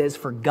Bible says,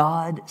 for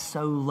God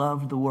so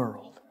loved the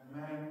world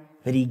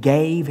that He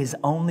gave His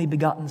only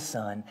begotten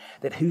Son,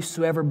 that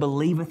whosoever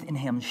believeth in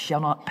Him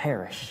shall not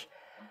perish,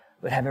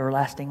 but have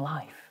everlasting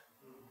life.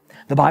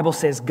 The Bible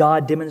says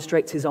God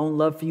demonstrates His own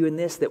love for you in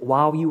this, that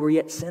while you were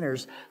yet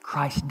sinners,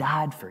 Christ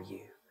died for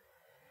you.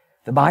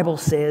 The Bible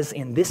says,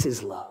 and this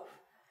is love,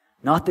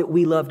 not that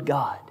we loved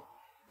God,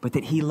 but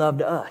that He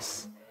loved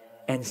us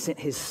and sent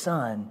His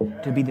Son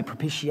to be the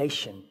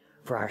propitiation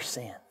for our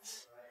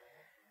sins.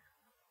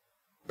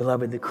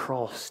 Beloved, the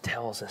cross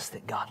tells us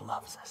that God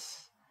loves us.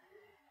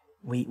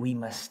 We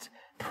must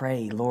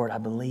pray, Lord, I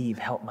believe,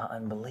 help my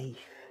unbelief.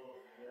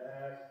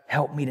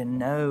 Help me to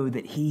know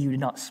that He who did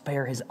not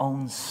spare His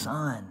own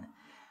Son,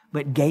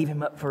 but gave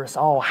Him up for us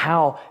all,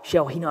 how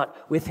shall He not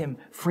with Him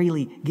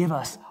freely give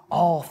us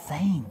all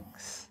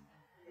things?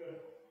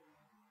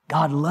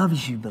 God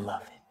loves you,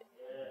 beloved.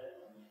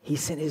 He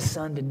sent His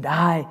Son to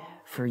die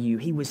for you.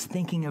 He was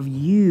thinking of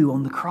you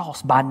on the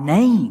cross by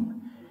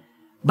name.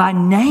 By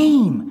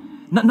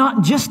name.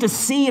 Not just a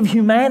sea of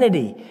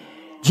humanity.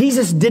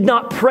 Jesus did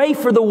not pray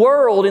for the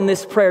world in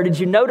this prayer. Did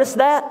you notice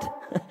that?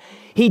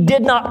 He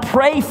did not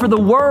pray for the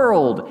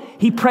world.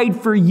 He prayed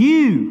for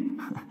you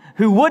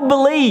who would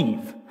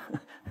believe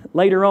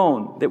later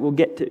on that we'll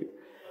get to.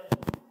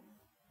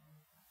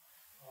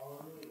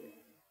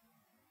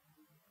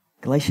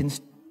 Galatians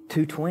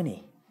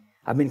 2:20.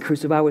 I've been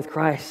crucified with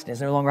Christ.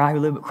 It's no longer I who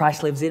live, but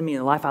Christ lives in me.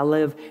 And the life I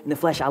live in the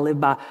flesh, I live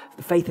by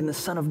the faith in the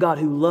Son of God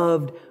who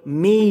loved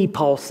me,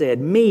 Paul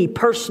said. Me,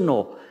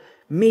 personal.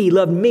 Me,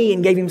 loved me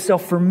and gave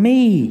Himself for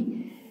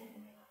me.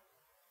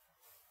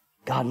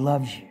 God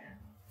loves you.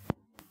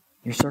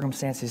 Your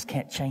circumstances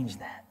can't change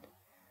that.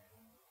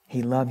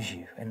 He loves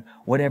you. And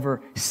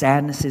whatever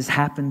sadnesses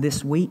happen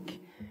this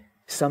week,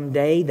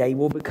 someday they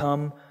will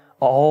become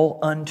all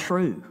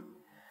untrue.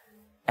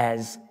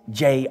 As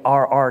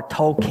J.R.R.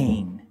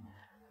 Tolkien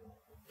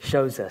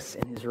shows us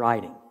in his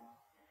writing.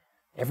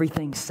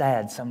 Everything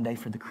sad someday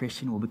for the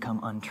Christian will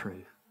become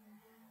untrue.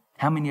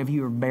 How many of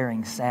you are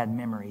bearing sad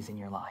memories in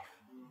your life?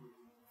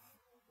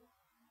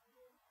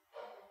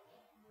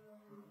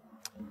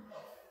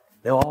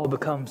 They'll all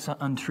become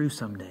untrue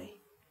someday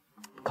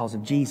because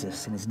of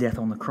Jesus and His death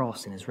on the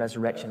cross and His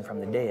resurrection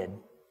from the dead.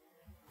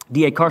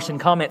 D.A. Carson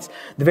comments,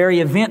 the very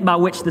event by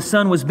which the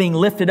Son was being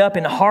lifted up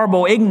in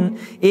horrible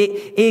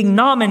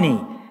ignominy.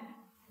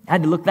 I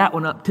had to look that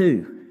one up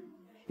too.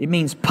 It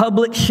means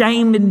public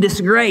shame and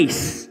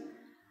disgrace.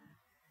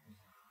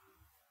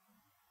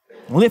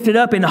 Lifted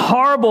up in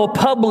horrible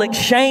public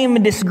shame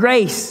and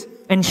disgrace.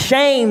 And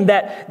shame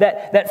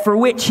that for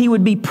which He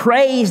would be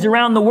praised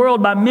around the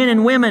world by men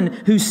and women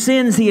whose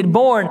sins He had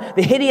borne.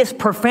 The hideous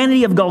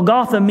profanity of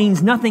Golgotha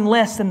means nothing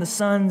less than the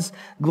Son's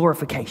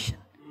glorification.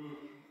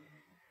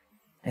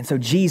 And so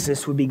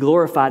Jesus would be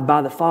glorified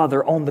by the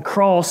Father on the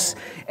cross.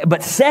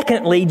 But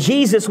secondly,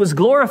 Jesus was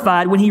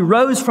glorified when He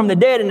rose from the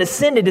dead and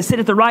ascended to sit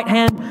at the right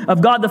hand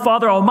of God the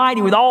Father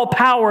Almighty with all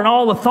power and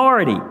all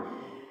authority.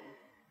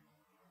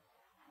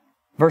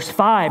 Verse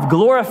 5,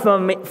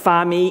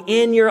 glorify me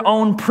in your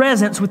own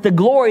presence with the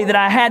glory that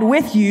I had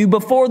with you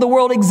before the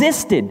world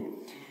existed.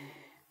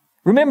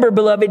 Remember,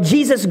 beloved,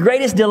 Jesus'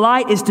 greatest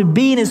delight is to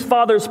be in His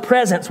Father's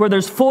presence where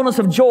there's fullness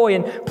of joy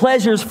and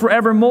pleasures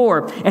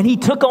forevermore. And He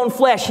took on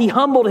flesh. He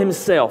humbled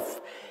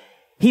Himself.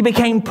 He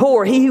became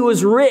poor. He who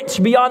was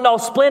rich beyond all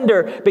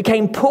splendor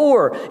became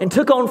poor and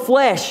took on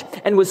flesh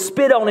and was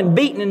spit on and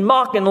beaten and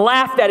mocked and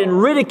laughed at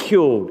and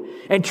ridiculed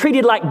and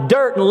treated like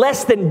dirt and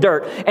less than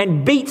dirt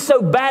and beat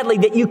so badly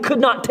that you could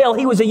not tell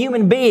He was a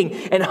human being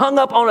and hung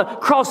up on a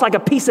cross like a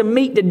piece of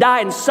meat to die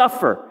and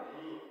suffer.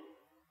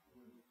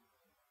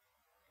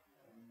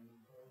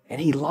 And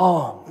He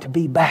longed to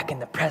be back in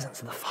the presence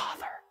of the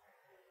Father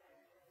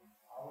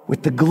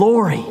with the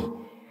glory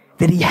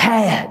that He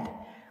had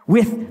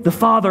with the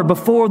Father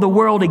before the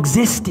world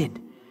existed.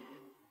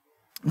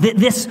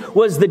 This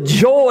was the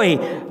joy.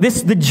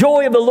 The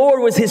joy of the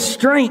Lord was His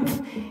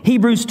strength.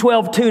 Hebrews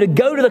 12:2, to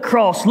go to the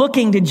cross,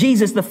 looking to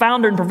Jesus, the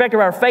founder and perfecter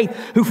of our faith,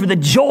 who for the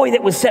joy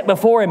that was set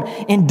before Him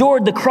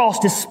endured the cross,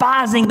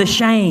 despising the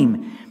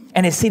shame,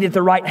 and is seated at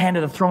the right hand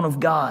of the throne of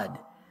God.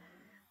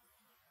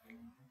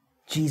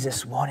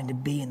 Jesus wanted to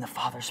be in the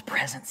Father's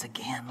presence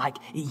again, like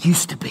it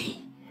used to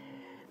be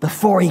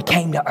before He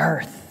came to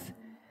earth.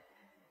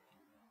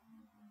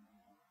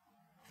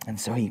 And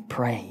so He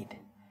prayed,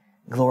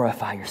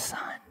 glorify your Son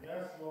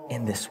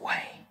in this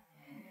way.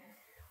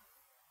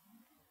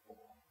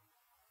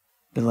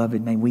 Beloved,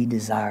 may we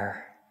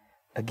desire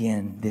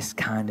again this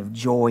kind of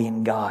joy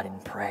in God in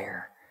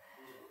prayer.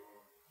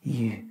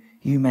 You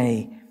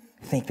may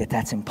think that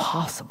that's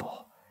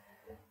impossible.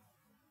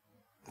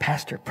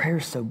 Pastor, prayer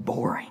is so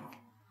boring.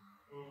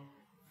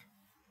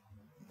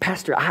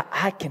 Pastor,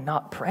 I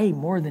cannot pray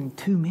more than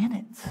 2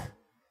 minutes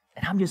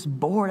And I'm just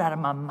bored out of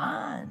my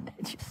mind.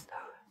 It's just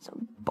so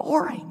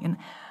boring. And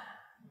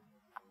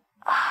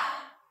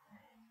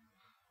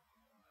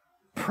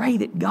pray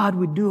that God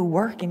would do a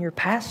work in your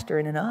pastor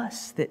and in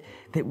us,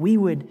 that we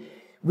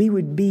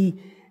would be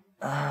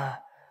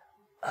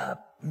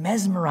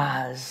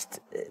mesmerized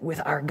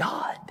with our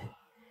God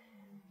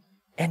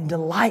and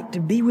delight to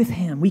be with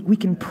Him. We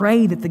can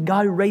pray that the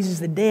God who raises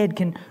the dead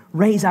can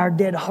raise our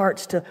dead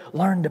hearts to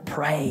learn to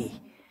pray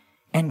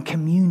and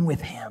commune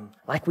with Him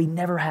like we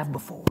never have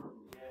before.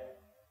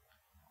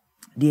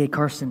 D.A.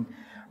 Carson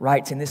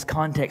writes, in this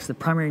context, the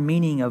primary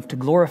meaning of to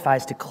glorify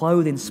is to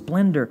clothe in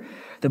splendor.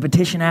 The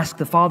petition asks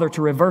the Father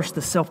to reverse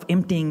the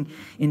self-emptying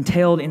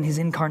entailed in His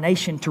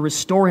incarnation, to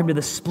restore Him to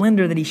the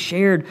splendor that He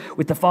shared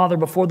with the Father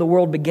before the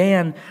world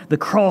began. The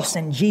cross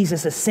and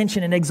Jesus'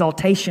 ascension and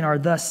exaltation are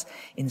thus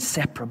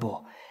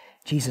inseparable.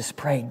 Jesus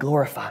prayed,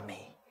 glorify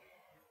me,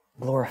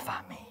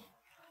 glorify me.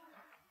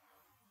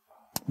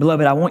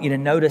 Beloved, I want you to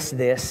notice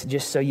this,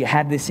 just so you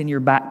have this in your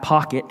back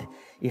pocket.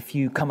 If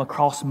you come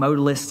across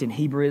modalists and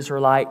Hebrew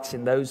Israelites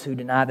and those who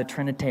deny the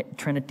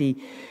Trinity,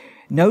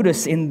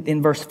 notice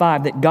in verse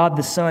 5 that God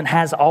the Son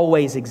has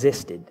always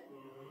existed.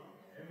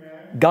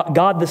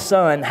 God the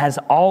Son has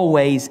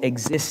always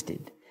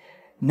existed.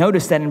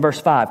 Notice that in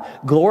verse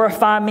 5.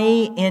 Glorify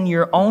me in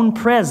your own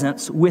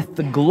presence with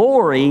the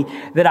glory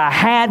that I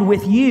had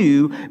with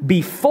you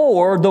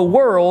before the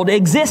world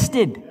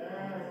existed.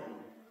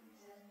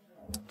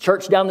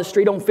 Church down the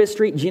street on Fifth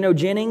Street, Geno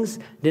Jennings,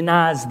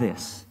 denies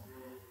this.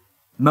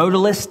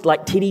 Modalists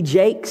like T.D.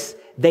 Jakes,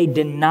 they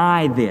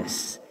deny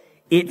this.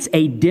 It's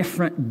a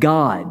different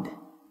God.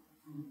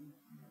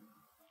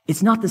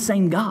 It's not the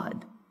same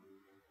God.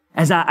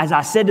 As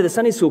I said to the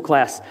Sunday school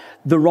class,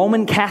 the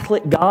Roman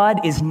Catholic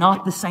God is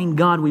not the same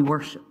God we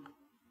worship.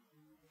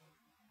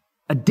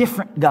 A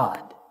different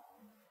God.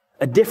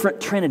 A different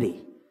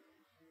Trinity.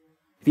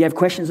 If you have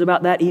questions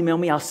about that, email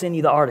me. I'll send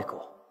you the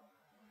article.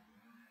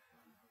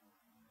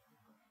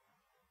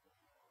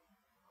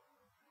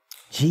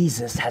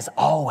 Jesus has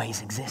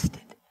always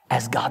existed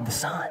as God the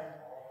Son.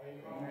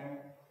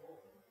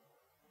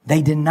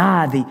 They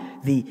deny the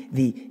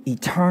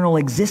eternal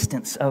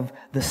existence of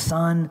the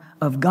Son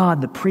of God,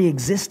 the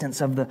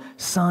pre-existence of the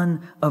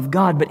Son of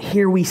God. But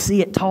here we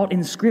see it taught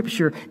in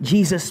Scripture.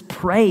 Jesus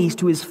prays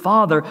to His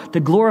Father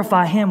to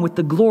glorify Him with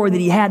the glory that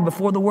He had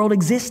before the world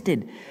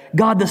existed.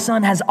 God the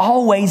Son has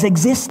always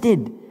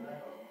existed.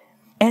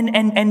 And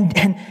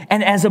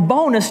as a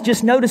bonus,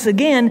 just notice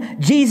again,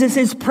 Jesus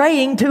is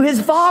praying to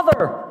His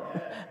Father.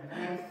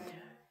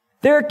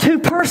 There are two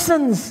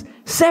persons,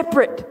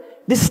 separate,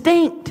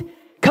 distinct,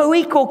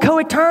 co-equal,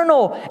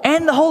 co-eternal,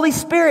 and the Holy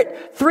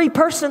Spirit. Three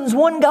persons,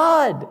 one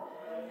God.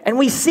 And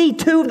we see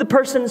two of the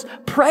persons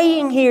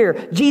praying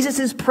here. Jesus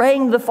is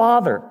praying to the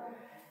Father.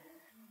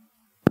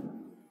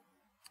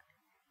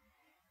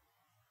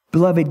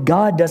 Beloved,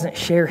 God doesn't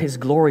share His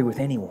glory with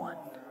anyone.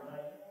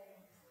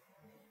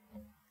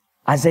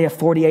 Isaiah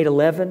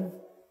 48:11,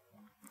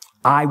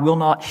 I will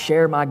not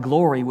share my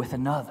glory with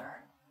another.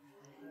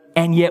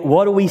 And yet,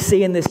 what do we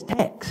see in this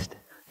text?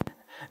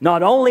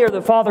 Not only are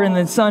the Father and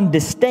the Son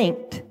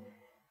distinct,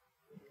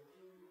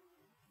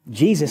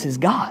 Jesus is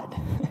God.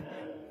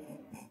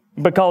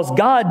 Because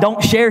God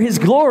don't share His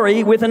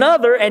glory with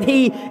another, and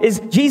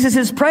Jesus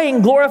is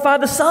praying, glorify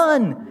the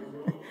Son.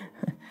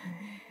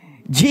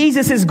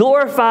 Jesus is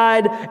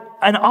glorified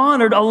and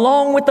honored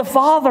along with the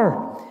Father.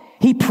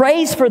 He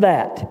prays for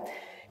that.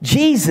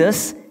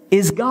 Jesus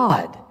is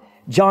God.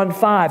 John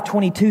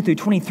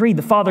 5:22-23,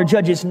 the Father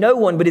judges no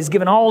one, but has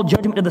given all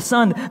judgment to the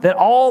Son, that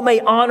all may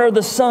honor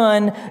the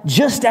Son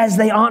just as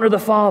they honor the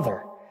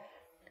Father.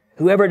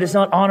 Whoever does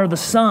not honor the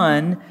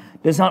Son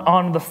does not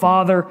honor the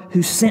Father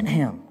who sent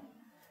Him.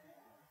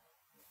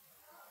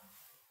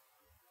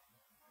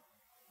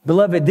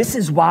 Beloved, this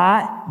is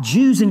why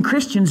Jews and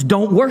Christians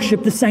don't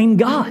worship the same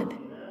God.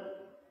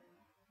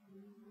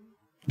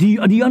 Do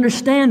you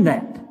understand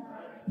that?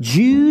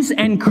 Jews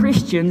and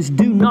Christians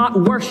do not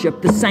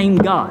worship the same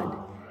God.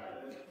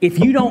 If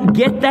you don't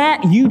get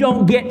that, you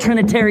don't get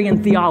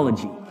Trinitarian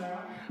theology.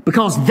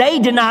 Because they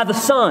deny the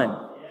Son.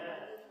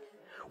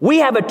 We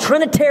have a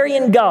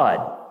Trinitarian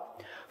God.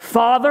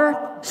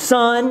 Father,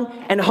 Son,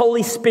 and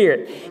Holy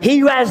Spirit. He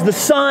who has the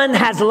Son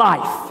has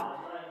life.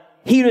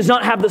 He who does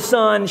not have the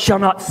Son shall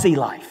not see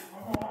life.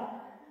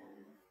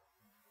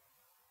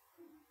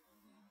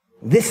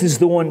 This is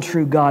the one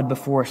true God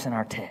before us in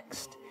our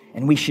text.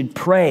 And we should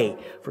pray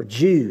for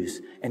Jews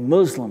and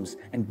Muslims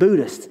and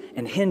Buddhists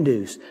and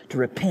Hindus to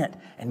repent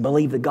and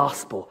believe the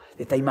gospel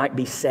that they might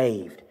be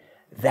saved.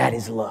 That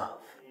is love.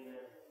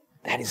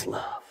 That is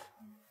love.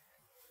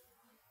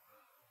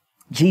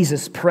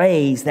 Jesus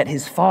prays that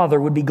His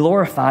Father would be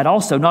glorified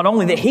also. Not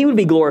only that He would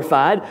be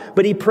glorified,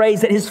 but He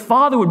prays that His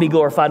Father would be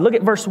glorified. Look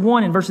at verse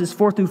 1 and verses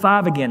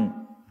 4-5 again.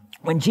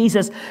 When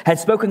Jesus had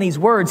spoken these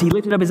words, He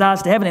lifted up His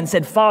eyes to heaven and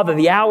said, Father,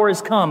 the hour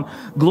is come.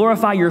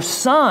 Glorify your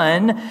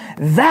Son,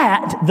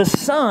 that the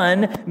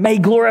Son may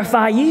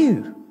glorify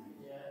you.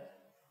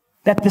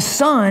 That the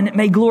Son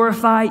may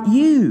glorify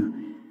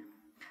you.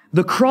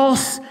 The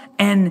cross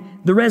and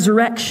the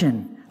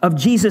resurrection, of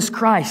Jesus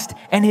Christ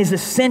and His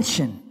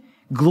ascension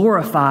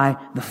glorify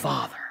the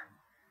Father.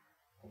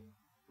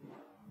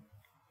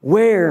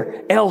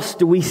 Where else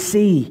do we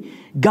see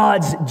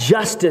God's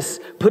justice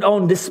put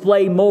on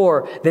display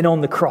more than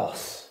on the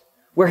cross,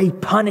 where He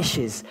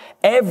punishes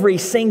every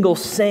single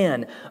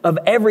sin of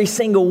every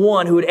single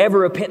one who would ever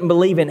repent and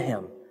believe in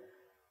Him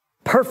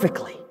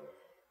perfectly,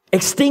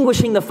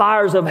 extinguishing the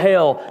fires of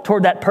hell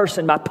toward that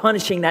person by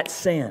punishing that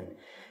sin?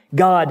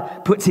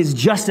 God puts His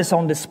justice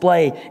on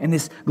display, and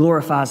this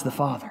glorifies the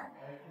Father.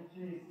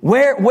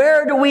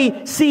 Where do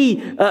we see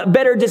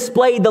better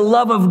displayed the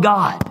love of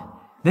God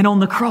than on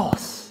the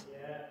cross?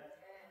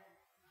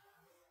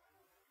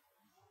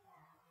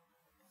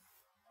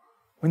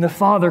 When the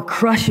Father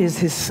crushes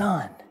His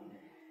Son,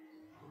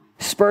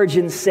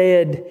 Spurgeon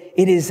said,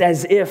 it is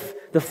as if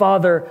the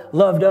Father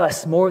loved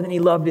us more than He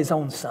loved His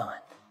own Son,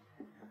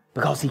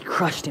 because He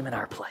crushed Him in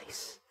our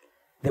place,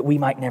 that we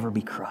might never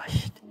be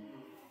crushed.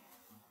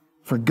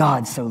 For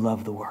God so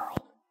loved the world.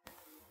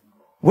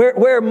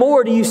 Where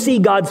more do you see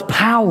God's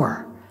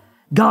power,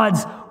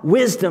 God's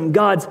wisdom,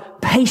 God's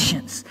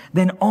patience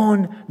than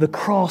on the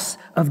cross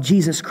of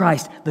Jesus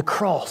Christ? The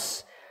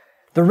cross,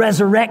 the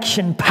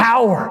resurrection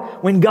power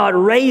when God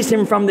raised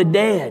Him from the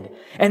dead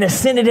and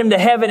ascended Him to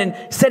heaven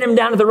and set Him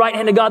down to the right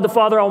hand of God the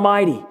Father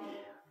Almighty.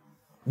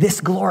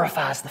 This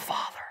glorifies the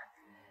Father.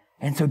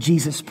 And so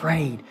Jesus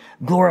prayed,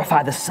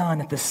 glorify the Son,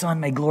 that the Son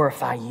may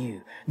glorify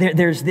you.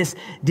 There's this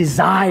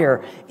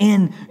desire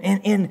in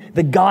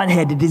the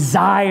Godhead to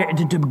desire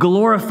to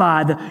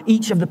glorify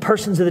each of the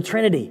persons of the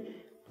Trinity.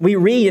 We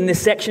read in this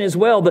section as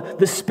well,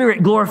 the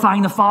Spirit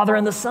glorifying the Father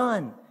and the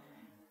Son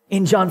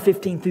in John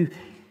 15 through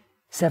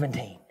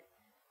 17.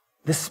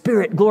 The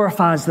Spirit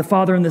glorifies the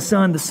Father and the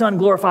Son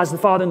glorifies the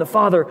Father, and the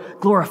Father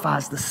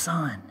glorifies the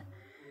Son.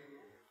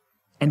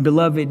 And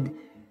beloved,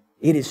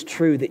 it is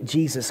true that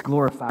Jesus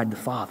glorified the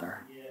Father.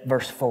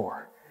 Verse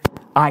 4,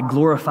 I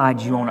glorified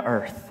you on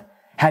earth,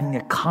 having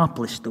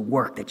accomplished the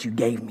work that you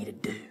gave me to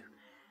do.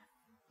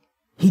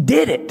 He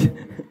did it.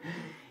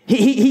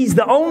 He's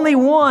the only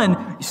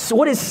one. So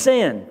what is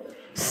sin?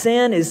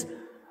 Sin is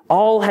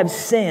all have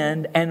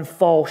sinned and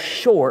fall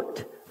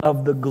short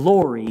of the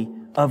glory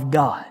of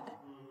God.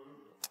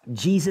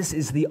 Jesus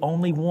is the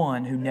only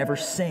one who never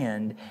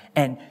sinned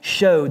and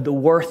showed the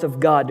worth of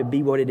God to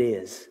be what it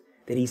is,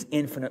 that He's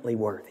infinitely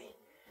worthy.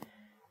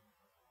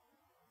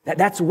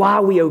 That's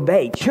why we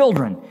obey.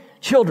 Children,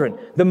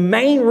 the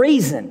main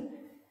reason,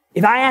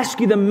 if I ask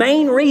you the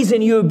main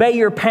reason you obey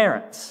your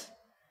parents,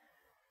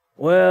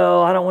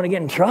 well, I don't want to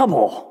get in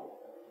trouble.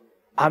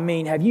 I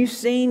mean, have you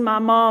seen my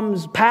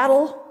mom's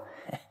paddle?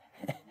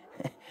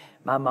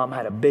 My mom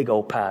had a big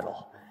old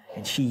paddle,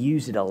 and she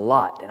used it a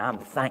lot, and I'm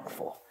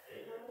thankful.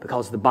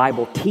 Because the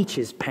Bible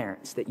teaches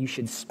parents that you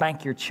should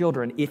spank your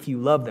children if you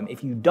love them.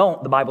 If you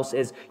don't, the Bible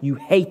says you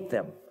hate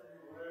them.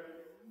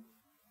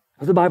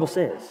 That's what the Bible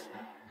says.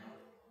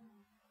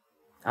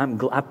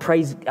 I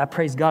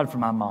praise God for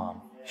my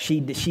mom. She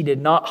did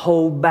not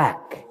hold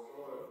back,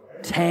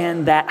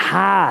 tanned that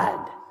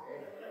hide,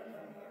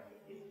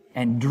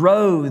 and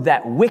drove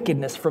that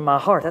wickedness from my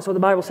heart. That's what the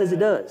Bible says it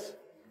does.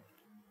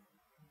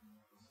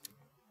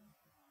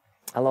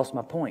 I lost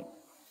my point.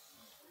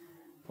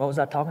 What was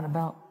I talking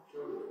about?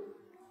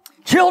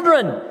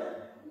 Children,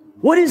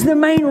 what is the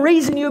main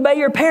reason you obey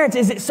your parents?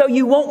 Is it so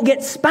you won't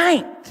get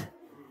spanked?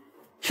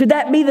 Should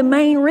that be the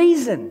main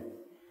reason?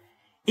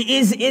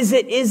 Is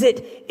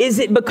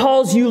it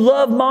because you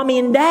love mommy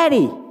and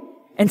daddy?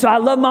 And so I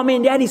love mommy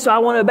and daddy, so I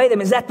want to obey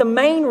them. Is that the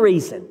main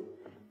reason?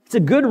 It's a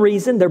good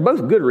reason. They're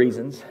both good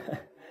reasons.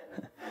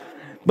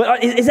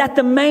 But is that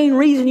the main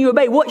reason you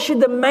obey? What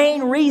should the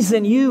main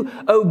reason you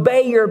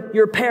obey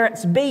your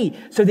parents be?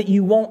 So that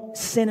you won't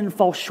sin and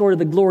fall short of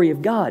the glory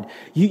of God.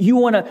 You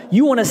want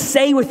to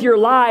say with your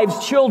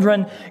lives,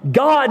 children,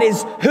 God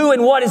is who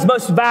and what is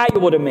most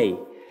valuable to me.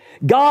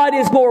 God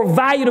is more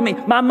valuable to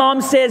me. My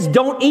mom says,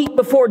 don't eat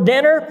before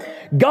dinner.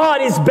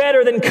 God is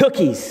better than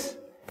cookies.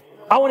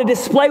 I want to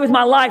display with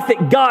my life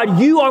that God,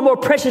 you are more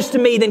precious to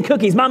me than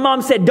cookies. My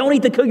mom said, don't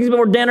eat the cookies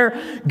before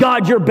dinner.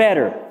 God, you're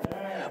better.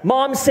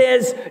 Mom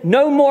says,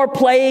 no more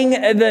playing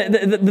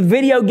the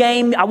video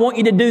game. I want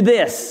you to do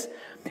this.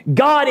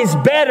 God is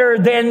better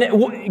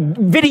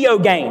than video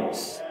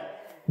games.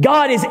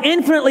 God is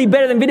infinitely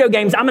better than video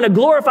games. I'm going to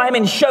glorify Him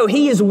and show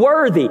He is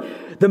worthy.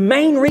 The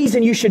main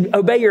reason you should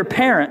obey your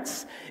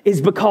parents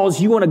is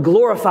because you want to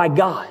glorify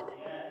God.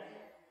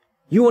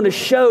 You want to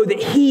show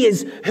that He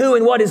is who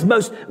and what is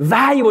most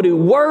valuable to,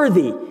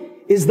 worthy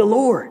is the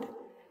Lord.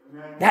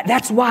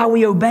 That's why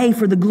we obey,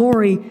 for the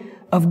glory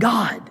of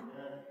God.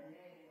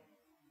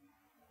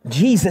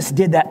 Jesus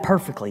did that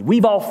perfectly.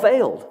 We've all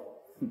failed.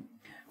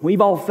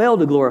 We've all failed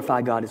to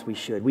glorify God as we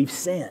should. We've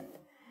sinned.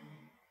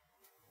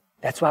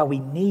 That's why we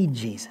need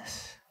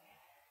Jesus.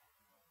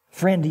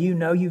 Friend, do you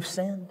know you've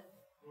sinned?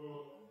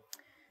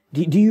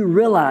 Do you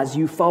realize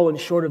you've fallen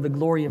short of the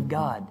glory of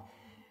God?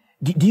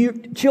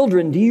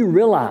 Children, do you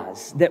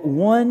realize that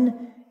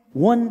one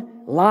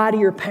lie to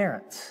your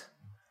parents,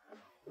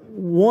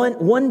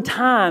 one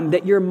time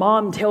that your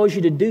mom tells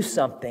you to do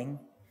something,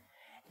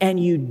 and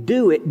you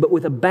do it but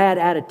with a bad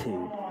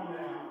attitude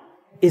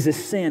is a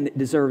sin that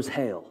deserves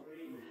hell.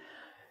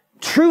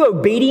 True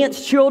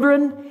obedience,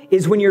 children,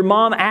 is when your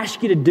mom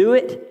asks you to do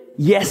it,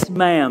 yes,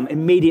 ma'am,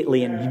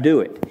 immediately, and you do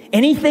it.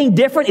 Anything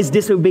different is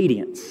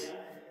disobedience.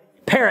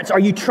 Parents, are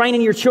you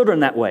training your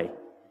children that way?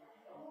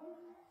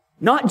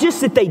 Not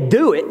just that they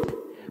do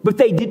it, but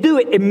they do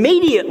it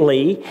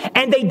immediately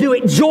and they do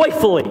it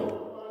joyfully.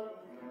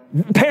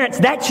 Parents,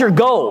 that's your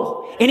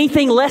goal.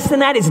 Anything less than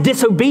that is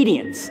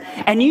disobedience.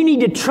 And you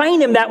need to train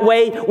them that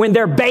way when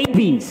they're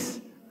babies.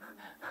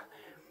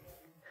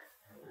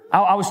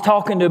 I was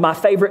talking to my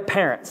favorite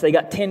parents. They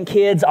got 10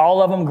 kids,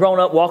 all of them grown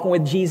up, walking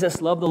with Jesus,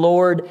 love the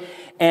Lord.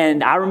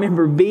 And I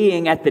remember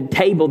being at the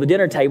table, the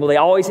dinner table. They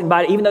always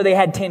invited, even though they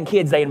had 10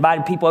 kids, they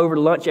invited people over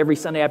to lunch every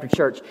Sunday after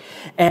church.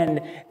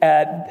 And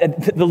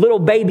the little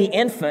baby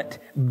infant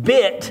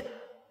bit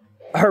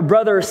her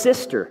brother or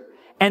sister.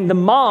 And the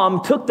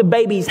mom took the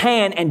baby's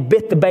hand and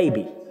bit the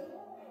baby.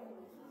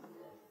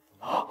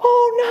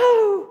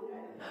 Oh no!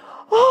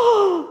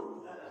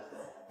 Oh,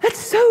 that's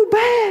so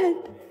bad.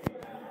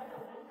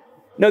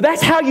 No,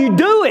 that's how you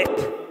do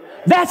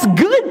it. That's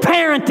good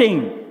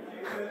parenting.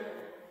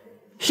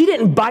 She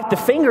didn't bite the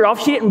finger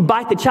off. She didn't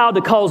bite the child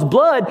to cause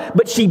blood,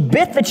 but she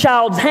bit the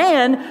child's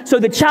hand so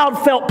the child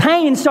felt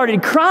pain,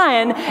 started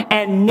crying,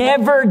 and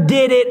never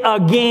did it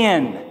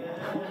again.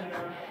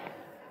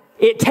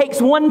 It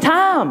takes one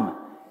time.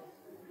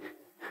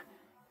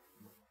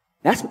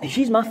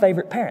 She's my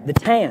favorite parent. The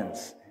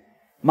Tans,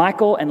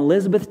 Michael and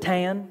Elizabeth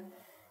Tan.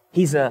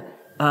 He's a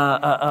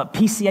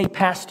PCA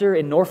pastor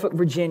in Norfolk,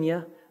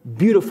 Virginia.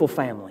 Beautiful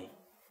family,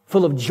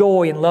 full of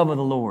joy and love of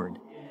the Lord.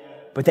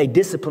 But they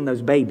disciplined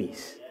those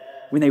babies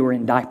when they were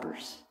in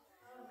diapers.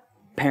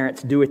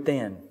 Parents, do it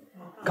then.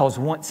 Because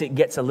once it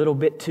gets a little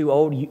bit too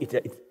old,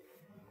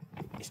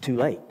 it's too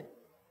late.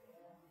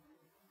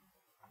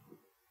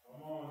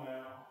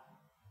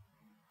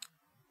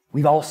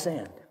 We've all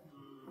sinned.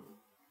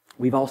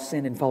 We've all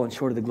sinned and fallen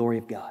short of the glory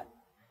of God.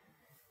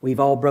 We've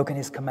all broken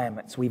His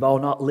commandments. We've all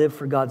not lived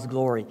for God's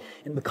glory.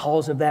 And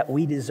because of that,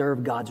 we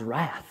deserve God's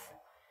wrath.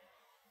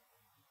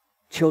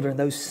 Children,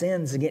 those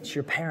sins against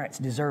your parents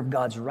deserve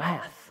God's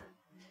wrath.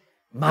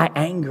 My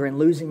anger and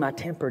losing my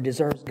temper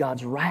deserves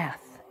God's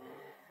wrath.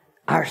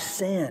 Our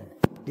sin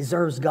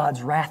deserves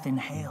God's wrath in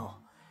hell.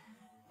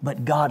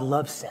 But God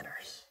loves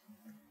sinners.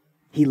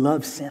 He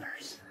loves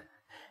sinners.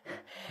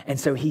 And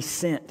so He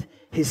sent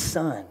His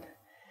Son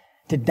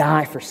to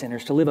die for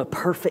sinners, to live a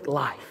perfect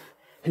life,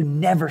 who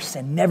never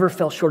sinned, never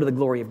fell short of the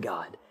glory of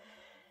God.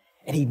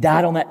 And He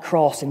died on that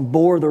cross and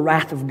bore the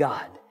wrath of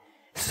God,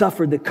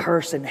 suffered the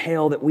curse and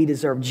hell that we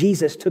deserve.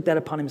 Jesus took that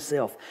upon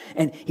Himself,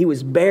 and He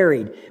was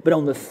buried. But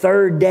on the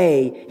third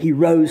day, He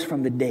rose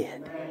from the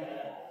dead.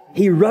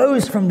 He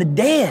rose from the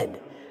dead.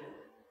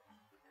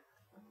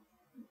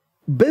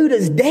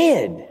 Buddha's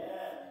dead.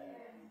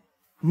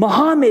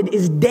 Muhammad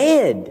is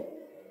dead.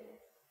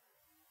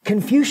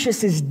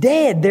 Confucius is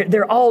dead.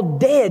 They're all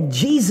dead.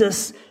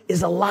 Jesus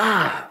is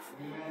alive.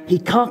 He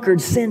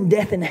conquered sin,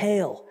 death, and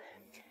hell.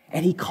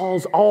 And He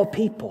calls all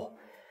people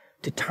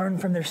to turn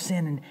from their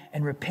sin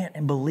and repent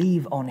and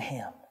believe on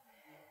Him.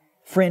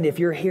 Friend, if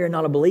you're here and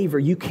not a believer,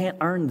 you can't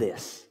earn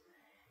this.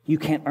 You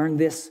can't earn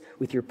this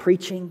with your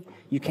preaching.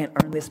 You can't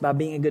earn this by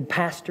being a good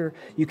pastor.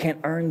 You can't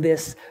earn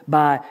this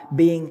by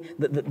being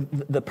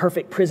the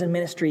perfect prison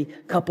ministry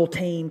couple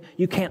team.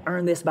 You can't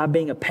earn this by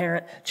being a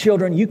parent.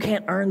 Children, you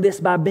can't earn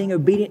this by being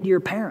obedient to your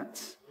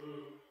parents.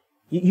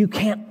 You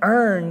can't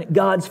earn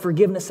God's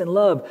forgiveness and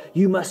love.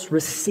 You must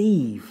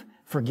receive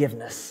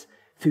forgiveness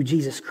through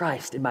Jesus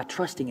Christ and by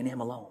trusting in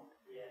Him alone.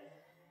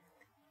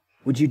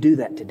 Would you do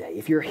that today?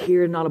 If you're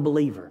here and not a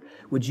believer,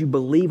 would you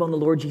believe on the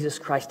Lord Jesus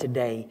Christ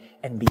today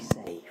and be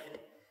saved?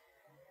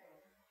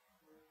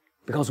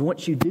 Because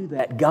once you do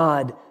that,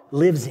 God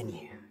lives in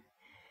you.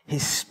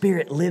 His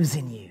Spirit lives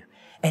in you.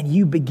 And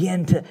you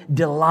begin to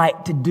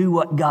delight to do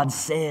what God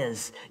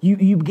says.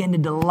 You begin to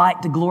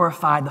delight to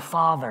glorify the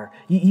Father.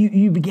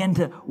 You begin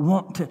to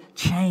want to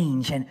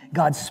change, and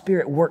God's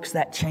Spirit works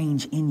that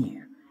change in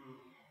you.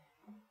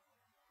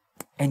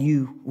 And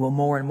you will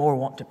more and more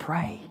want to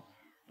pray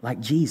like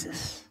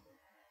Jesus.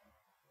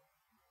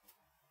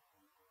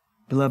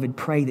 Beloved,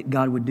 pray that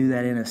God would do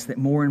that in us, that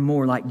more and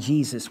more like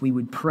Jesus, we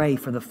would pray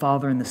for the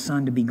Father and the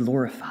Son to be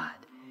glorified,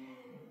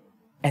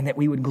 and that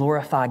we would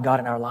glorify God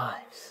in our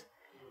lives.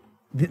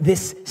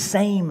 This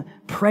same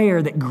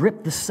prayer that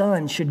gripped the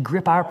Son should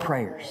grip our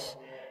prayers.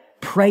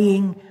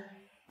 Praying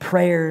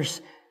prayers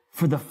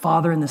for the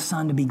Father and the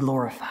Son to be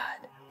glorified.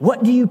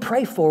 What do you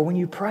pray for when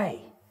you pray?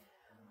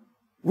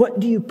 What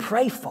do you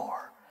pray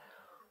for?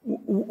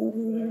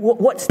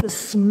 What's the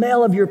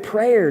smell of your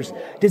prayers?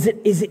 Is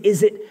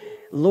it,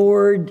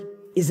 Lord,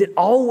 is it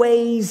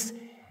always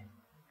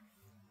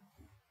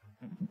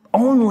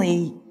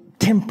only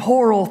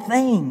temporal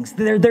things?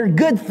 They're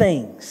good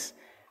things.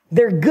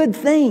 They're good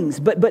things.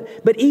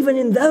 But even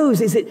in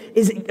those, is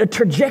it a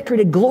trajectory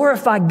to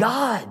glorify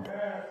God?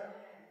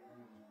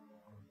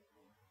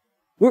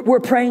 We're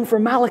praying for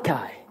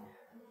Malachi,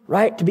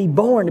 right? To be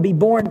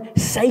born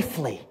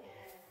safely.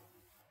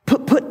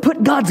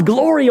 put God's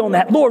glory on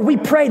that. Lord, we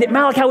pray that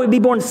Malachi would be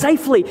born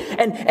safely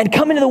and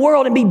come into the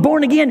world and be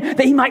born again,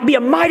 that he might be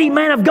a mighty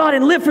man of God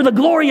and live for the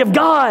glory of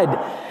God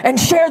and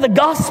share the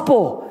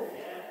gospel.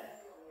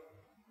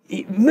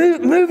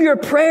 Move your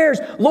prayers.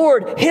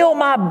 Lord, heal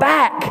my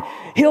back,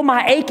 heal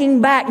my aching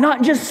back,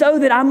 not just so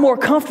that I'm more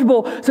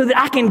comfortable, so that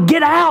I can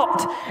get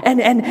out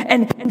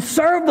and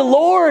serve the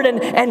Lord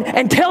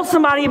and tell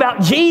somebody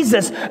about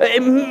Jesus.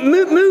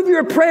 Move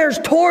your prayers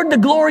toward the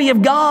glory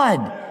of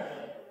God.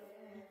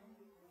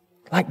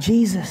 Like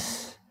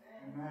Jesus.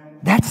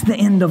 That's the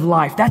end of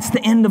life. That's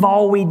the end of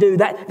all we do.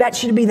 That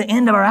should be the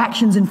end of our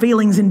actions and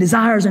feelings and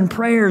desires and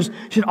prayers.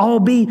 Should all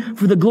be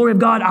for the glory of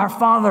God, our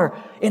Father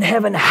in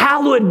heaven.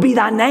 Hallowed be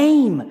thy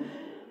name.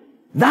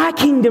 Thy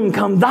kingdom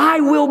come. Thy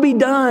will be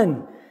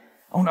done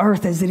on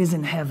earth as it is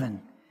in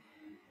heaven.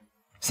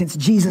 Since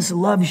Jesus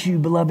loves you,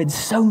 beloved,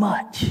 so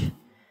much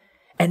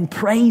and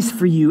prays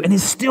for you and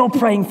is still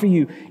praying for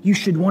you, you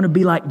should want to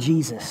be like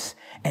Jesus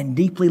and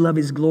deeply love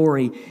His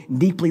glory,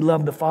 deeply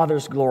love the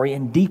Father's glory,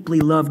 and deeply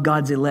love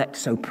God's elect,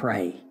 so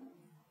pray.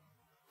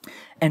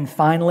 And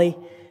finally,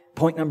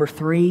 point number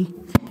 3,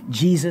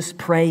 Jesus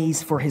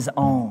prays for His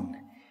own.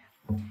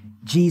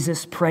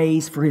 Jesus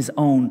prays for His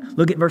own.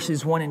 Look at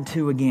verses 1 and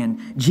 2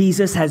 again.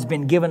 Jesus has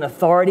been given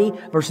authority.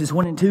 Verses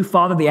 1 and 2,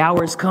 Father, the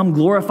hour has come.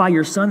 Glorify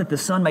your Son, that the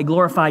Son may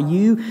glorify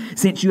you,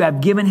 since you have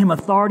given Him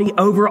authority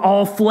over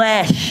all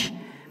flesh.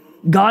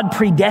 God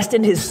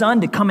predestined His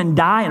Son to come and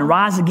die and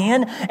rise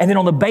again. And then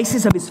on the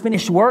basis of His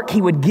finished work, He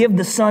would give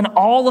the Son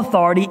all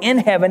authority in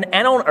heaven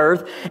and on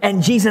earth.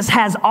 And Jesus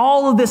has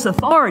all of this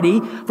authority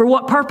for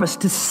what purpose?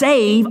 To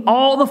save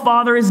all the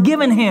Father has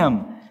given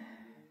Him.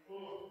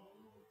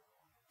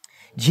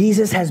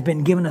 Jesus has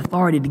been given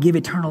authority to give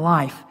eternal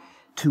life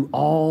to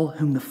all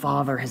whom the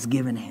Father has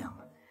given Him.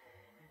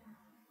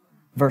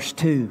 Verse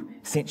 2,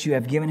 since you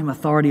have given Him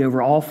authority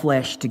over all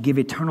flesh to give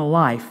eternal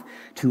life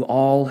to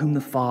all whom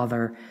the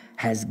Father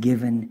has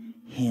given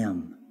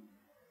Him.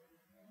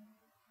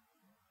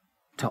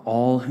 To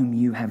all whom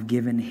you have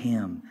given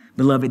Him.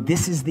 Beloved,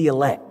 this is the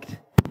elect.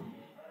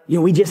 You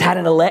know, we just had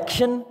an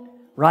election,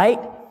 right?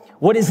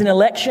 What is an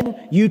election?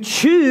 You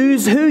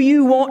choose who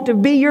you want to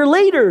be your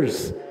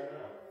leaders.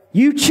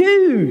 You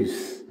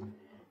choose.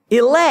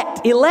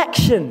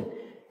 Election.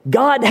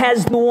 God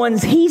has the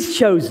ones He's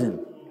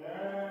chosen.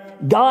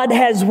 God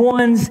has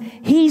ones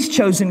He's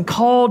chosen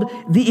called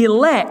the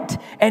elect.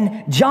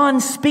 And John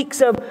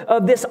speaks of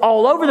this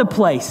all over the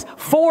place.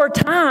 4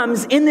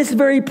 times in this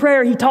very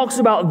prayer, he talks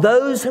about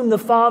those whom the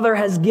Father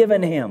has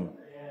given Him.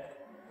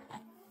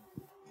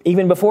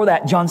 Even before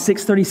that, John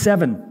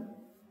 6:37,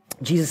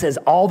 Jesus says,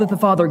 all that the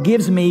Father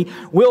gives me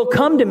will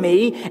come to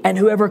me, and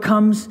whoever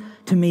comes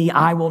to me,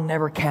 I will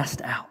never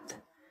cast out.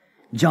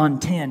 John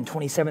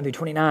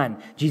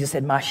 10:27-29, Jesus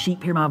said, my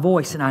sheep hear my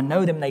voice, and I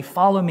know them, they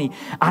follow me.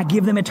 I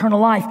give them eternal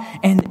life,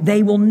 and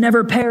they will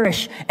never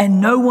perish,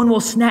 and no one will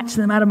snatch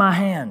them out of my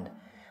hand.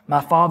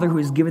 My Father who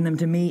has given them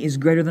to me is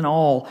greater than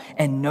all,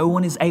 and no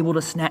one is able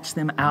to snatch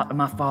them out of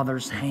my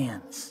Father's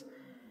hands.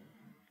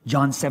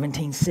 John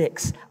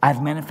 17:6,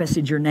 I've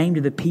manifested your name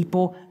to the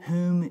people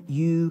whom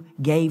you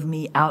gave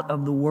me out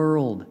of the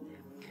world.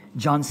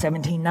 John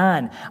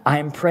 17:9, I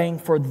am praying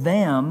for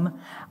them.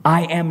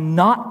 I am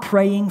not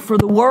praying for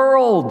the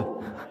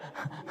world.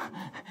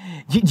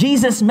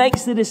 Jesus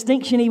makes the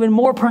distinction even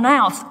more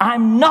pronounced.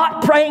 I'm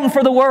not praying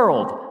for the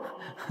world,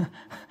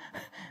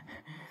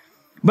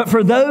 but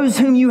for those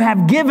whom you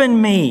have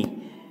given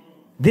me.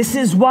 This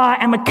is why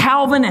I'm a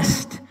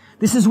Calvinist.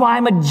 This is why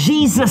I'm a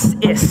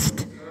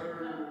Jesusist.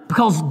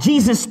 Because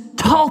Jesus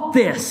taught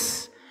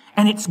this.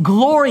 And it's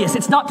glorious.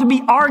 It's not to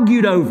be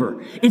argued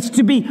over. It's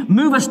to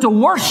move us to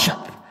worship.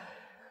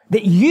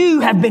 That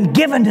you have been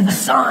given to the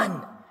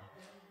Son.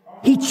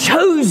 He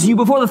chose you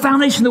before the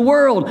foundation of the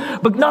world.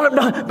 But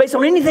not based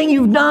on anything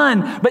you've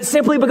done. But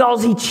simply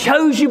because He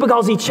chose you,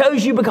 because He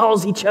chose you,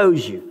 because He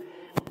chose you.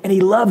 And He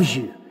loves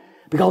you.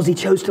 Because He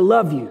chose to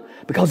love you.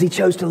 Because He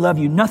chose to love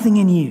you. Nothing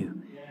in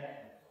you.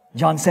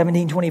 John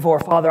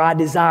 17:24, Father, I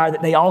desire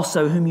that they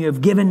also whom you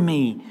have given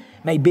me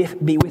may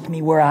be with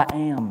me where I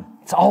am.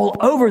 It's all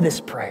over this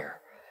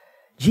prayer.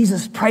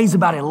 Jesus prays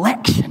about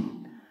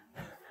election.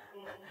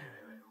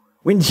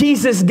 When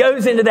Jesus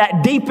goes into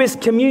that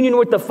deepest communion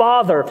with the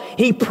Father,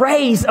 He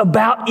prays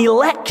about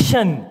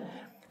election.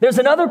 There's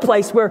another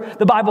place where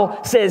the Bible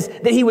says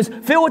that He was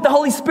filled with the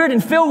Holy Spirit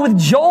and filled with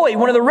joy.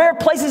 One of the rare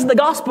places in the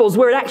Gospels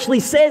where it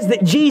actually says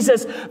that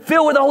Jesus,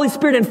 filled with the Holy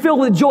Spirit and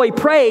filled with joy,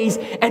 prays.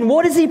 And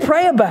what does He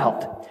pray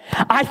about?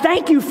 I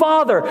thank you,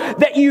 Father,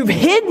 that you've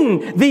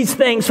hidden these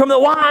things from the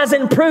wise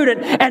and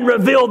prudent and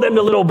revealed them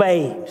to little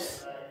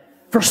babes.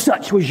 For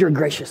such was your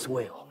gracious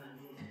will.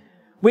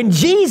 When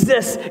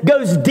Jesus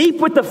goes deep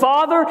with the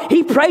Father,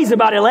 He prays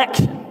about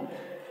election.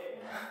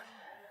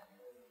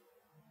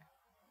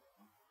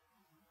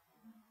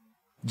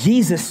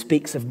 Jesus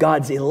speaks of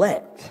God's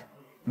elect.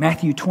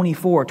 Matthew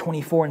 24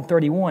 and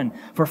 31.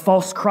 For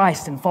false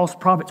Christs and false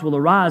prophets will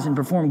arise and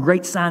perform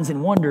great signs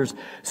and wonders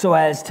so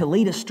as to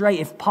lead astray,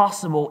 if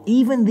possible,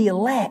 even the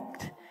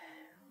elect.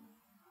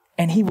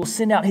 and He will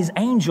send out His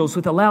angels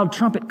with a loud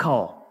trumpet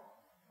call,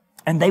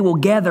 and they will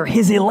gather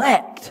His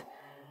elect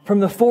from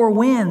the four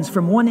winds,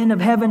 from one end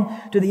of heaven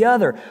to the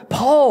other.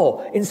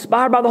 Paul,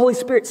 inspired by the Holy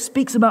Spirit,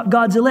 speaks about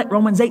God's elect.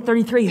 Romans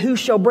 8:33, who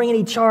shall bring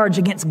any charge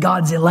against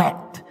God's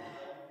elect?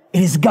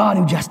 It is God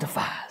who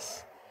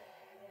justifies.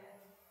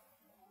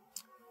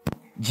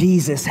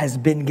 Jesus has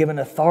been given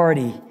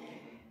authority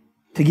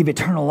to give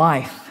eternal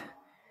life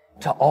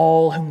to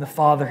all whom the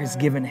Father has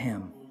given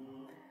Him.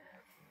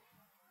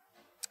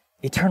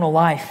 Eternal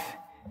life,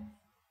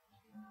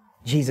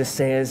 Jesus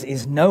says,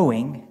 is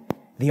knowing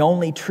the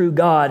only true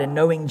God and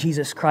knowing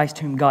Jesus Christ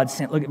whom God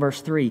sent. Look at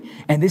verse 3.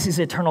 And this is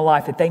eternal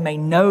life, that they may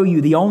know you,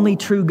 the only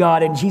true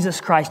God, and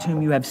Jesus Christ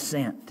whom you have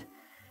sent.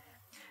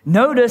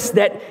 Notice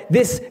that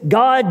this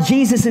God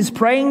Jesus is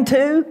praying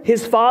to,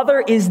 His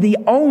Father, is the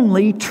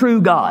only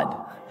true God.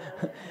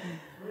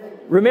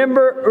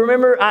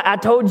 Remember, I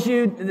told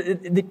you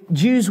the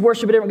Jews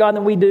worship a different God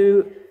than we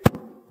do.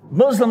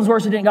 Muslims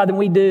worship a different God than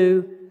we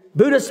do.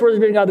 Buddhists worship a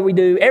different God than we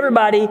do.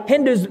 Everybody,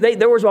 Hindus, they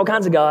worship all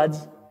kinds of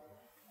gods.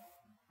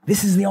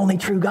 This is the only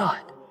true God.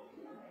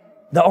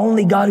 The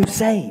only God who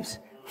saves.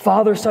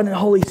 Father, Son, and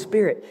Holy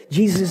Spirit.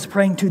 Jesus is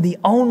praying to the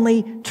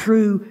only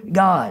true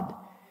God.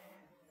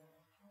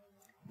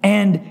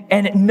 And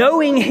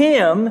knowing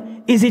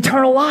Him is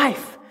eternal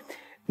life.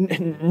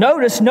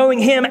 Notice knowing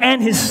Him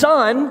and His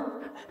Son.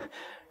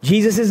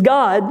 Jesus is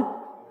God.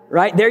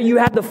 Right? There you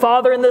have the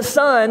Father and the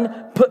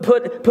Son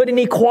put in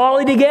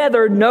equality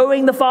together.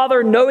 Knowing the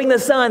Father, knowing the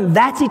Son.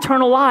 That's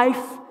eternal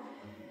life.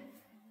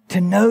 To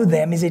know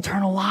them is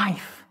eternal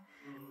life.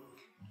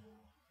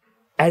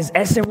 As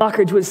S.M.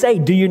 Lockridge would say,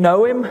 do you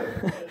know Him?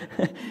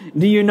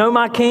 Do you know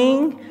my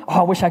King?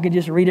 Oh, I wish I could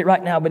just read it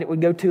right now, but it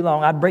would go too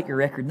long. I'd break your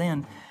record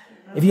then.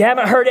 If you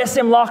haven't heard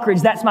S.M.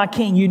 Lockridge, That's My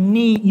King, you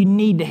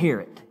need to hear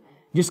it.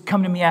 Just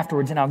come to me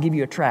afterwards and I'll give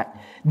you a tract.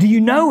 Do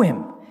you know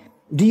Him?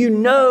 Do you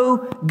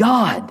know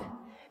God?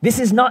 This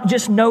is not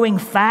just knowing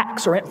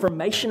facts or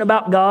information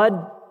about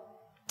God.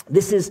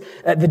 This is,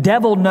 the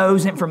devil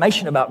knows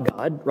information about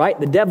God, right?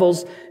 The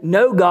devils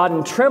know God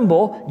and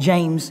tremble,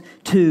 James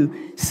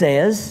 2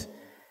 says.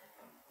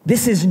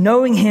 This is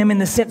knowing Him in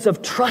the sense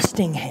of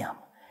trusting Him,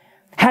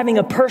 having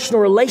a personal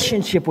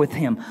relationship with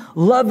Him,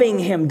 loving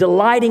Him,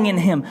 delighting in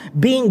Him,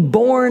 being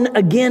born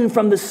again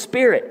from the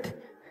Spirit.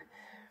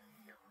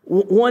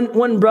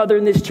 One brother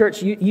in this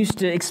church used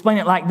to explain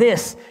it like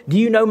this. Do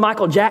you know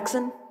Michael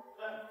Jackson?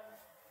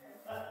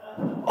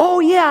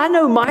 Oh yeah, I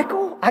know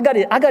Michael. I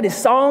got his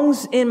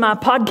songs in my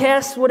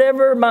podcast,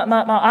 whatever, my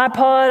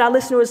iPod. I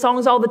listen to his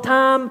songs all the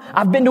time.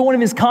 I've been to one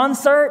of his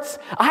concerts.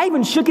 I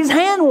even shook his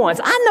hand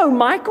once. I know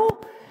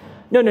Michael.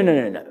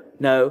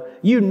 No.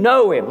 You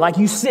know Him. Like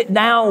you sit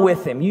down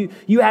with Him.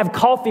 You have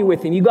coffee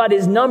with Him. You got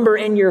His number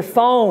in your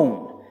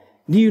phone.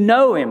 Do you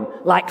know Him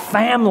like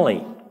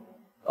family?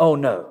 Oh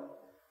no.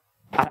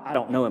 I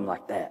don't know Him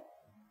like that.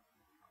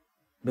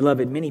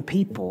 Beloved, many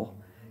people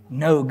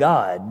know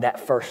God that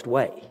first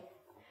way.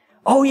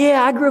 Oh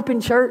yeah, I grew up in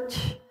church.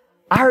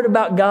 I heard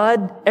about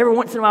God. Every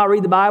once in a while I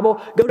read the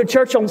Bible. Go to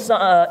church on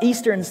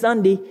Easter and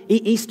Sunday,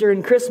 Easter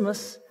and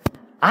Christmas.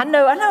 I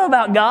know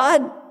about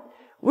God.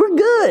 We're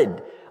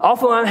good.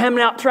 Often I'm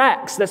handing out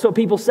tracts. That's what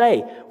people say.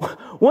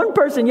 One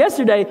person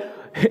yesterday,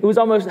 it was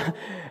almost,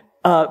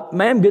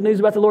 ma'am, good news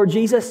about the Lord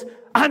Jesus.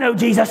 I know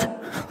Jesus.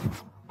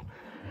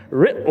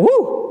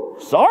 Ooh,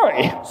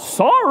 sorry.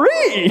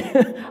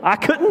 I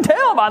couldn't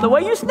tell by the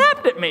way you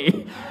snapped at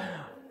me.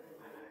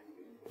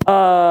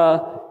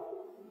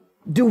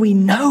 Do we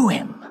know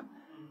Him?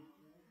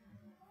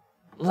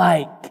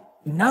 Like,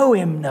 know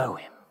Him.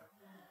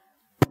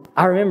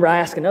 I remember I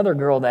asked another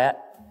girl that,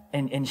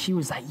 and she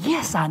was like,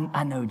 yes,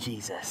 I know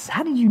Jesus.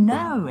 How did you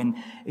know? And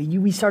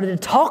we started to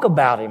talk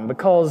about Him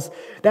because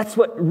that's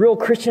what real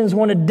Christians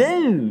want to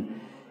do.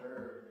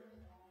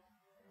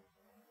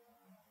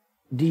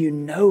 Do you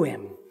know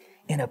Him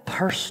in a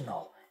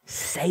personal,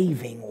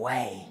 saving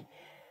way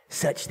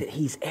such that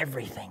He's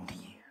everything to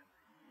you?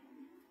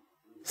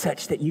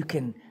 Such that you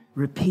can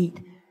repeat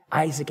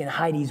Isaac and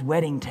Heidi's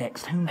wedding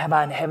text, whom have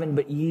I in heaven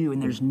but you,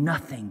 and there's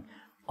nothing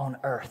on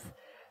earth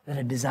that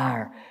I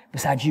desire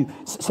besides you.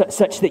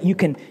 Such that you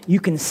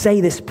can say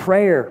this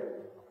prayer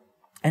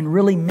and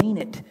really mean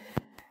it.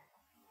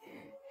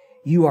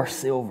 You are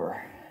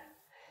silver.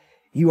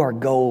 You are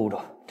gold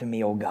to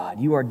me, O God.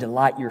 You are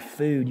delight, your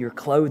food, your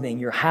clothing,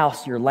 your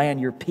house, your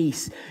land, your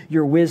peace,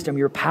 your wisdom,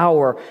 your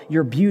power,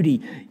 your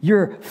beauty,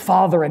 your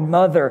father and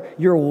mother,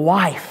 your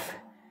wife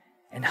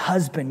and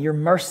husband, your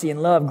mercy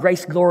and love,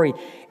 grace, glory,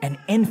 and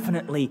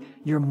infinitely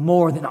you're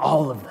more than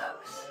all of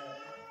those.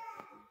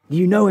 Do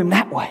you know Him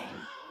that way?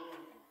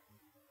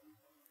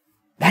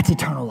 That's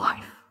eternal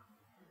life.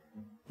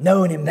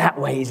 Knowing Him that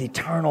way is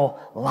eternal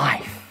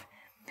life.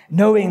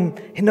 Knowing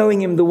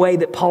Him the way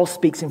that Paul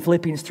speaks in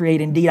Philippians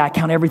 3:8, indeed, I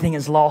count everything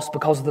as lost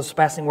because of the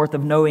surpassing worth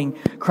of knowing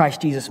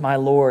Christ Jesus my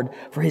Lord.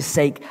 For His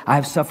sake, I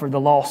have suffered the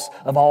loss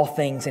of all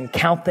things and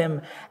count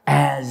them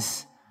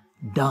as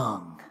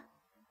dung,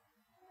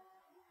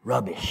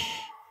 rubbish,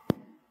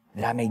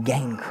 that I may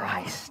gain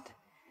Christ.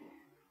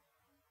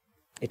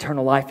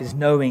 Eternal life is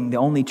knowing the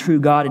only true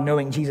God and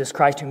knowing Jesus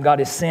Christ whom God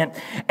has sent.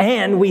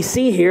 And we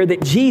see here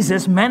that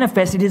Jesus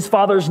manifested His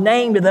Father's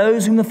name to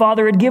those whom the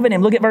Father had given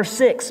Him. Look at verse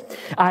 6.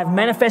 I have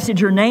manifested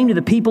your name to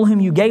the people whom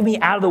you gave me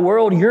out of the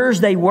world. Yours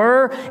they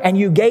were, and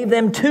you gave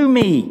them to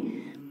me.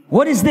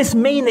 What does this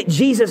mean that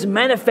Jesus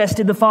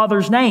manifested the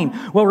Father's name?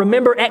 Well,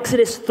 remember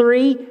Exodus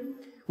 3?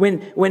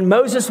 When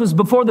Moses was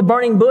before the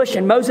burning bush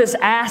and Moses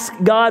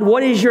asked God,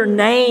 what is your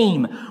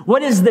name?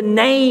 What is the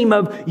name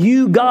of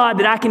you, God,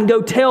 that I can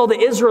go tell the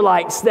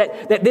Israelites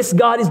that this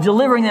God is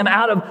delivering them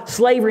out of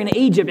slavery in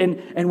Egypt?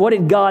 And what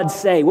did God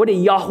say? What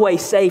did Yahweh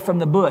say from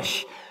the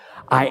bush?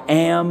 I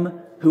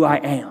am who I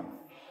am.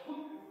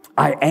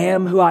 I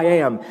am who I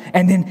am.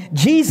 And then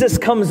Jesus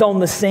comes on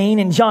the scene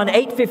in John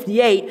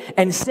 8:58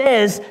 and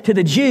says to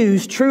the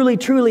Jews, truly,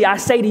 truly, I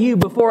say to you,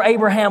 before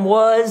Abraham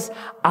was,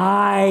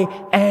 I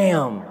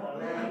am.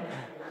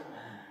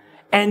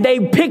 And they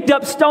picked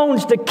up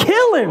stones to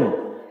kill Him.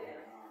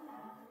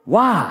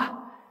 Why?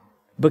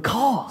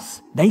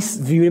 Because they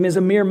viewed Him as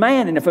a mere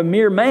man. And if a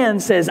mere man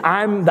says,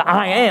 I'm the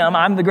I am,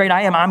 I'm the great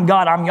I am, I'm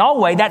God, I'm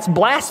Yahweh, that's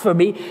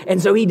blasphemy. And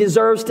so He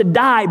deserves to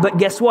die. But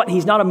guess what?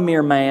 He's not a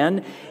mere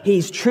man.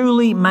 He's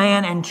truly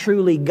man and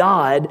truly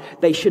God.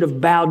 They should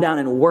have bowed down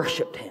and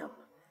worshiped Him.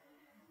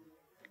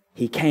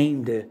 He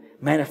came to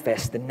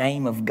manifest the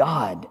name of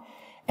God.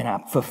 And I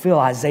fulfill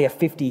Isaiah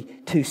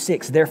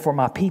 52:6. Therefore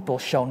my people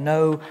shall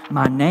know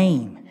my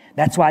name.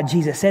 That's why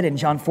Jesus said in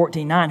John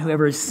 14:9,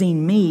 whoever has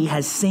seen me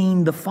has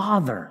seen the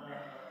Father.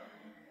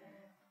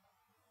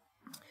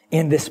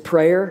 In this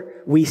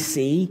prayer, we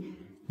see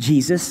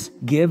Jesus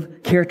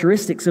give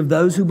characteristics of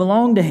those who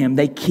belong to Him.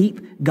 They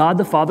keep God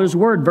the Father's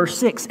word. Verse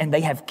 6, and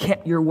they have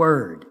kept your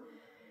word.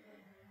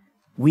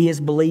 We as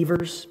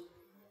believers,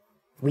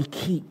 we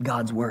keep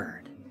God's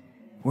word.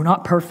 We're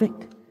not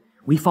perfect.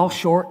 We fall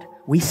short.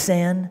 We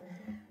sin,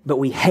 but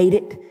we hate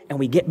it and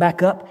we get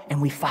back up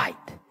and we fight.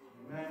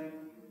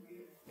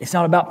 It's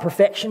not about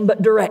perfection,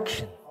 but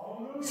direction,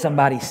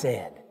 somebody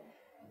said.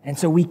 And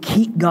so we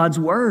keep God's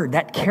word.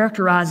 That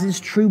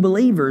characterizes true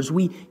believers.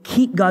 We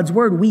keep God's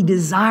word. We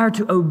desire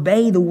to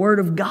obey the word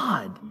of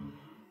God.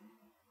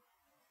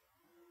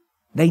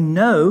 They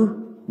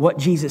know what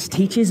Jesus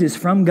teaches is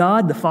from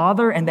God the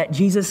Father, and that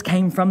Jesus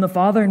came from the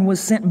Father and was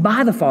sent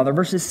by the Father.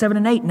 Verses 7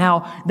 and 8.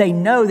 Now they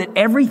know that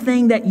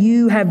everything that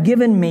you have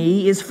given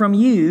me is from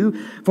you,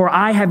 for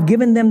I have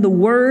given them the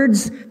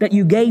words that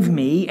you gave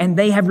me, and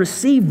they have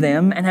received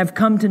them and have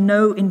come to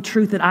know in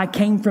truth that I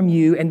came from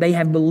you, and they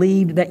have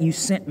believed that you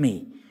sent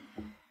me.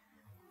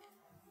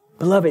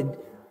 Beloved,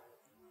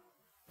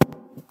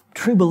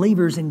 true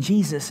believers in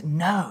Jesus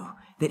know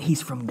that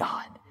He's from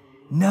God.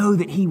 Know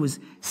that He was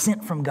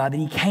sent from God, that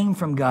He came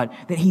from God,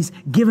 that He's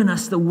given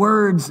us the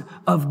words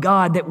of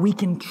God, that we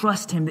can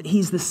trust Him, that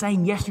He's the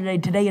same yesterday,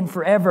 today, and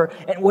forever,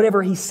 and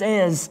whatever He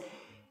says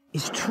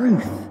is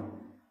truth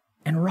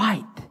and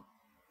right.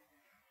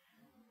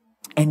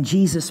 And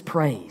Jesus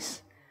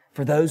prays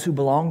for those who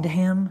belong to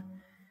Him,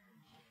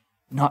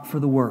 not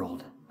for the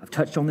world. I've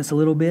touched on this a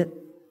little bit.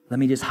 Let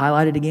me just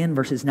highlight it again.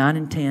 Verses 9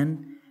 and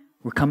 10.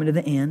 We're coming to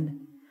the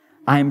end.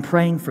 I am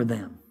praying for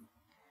them.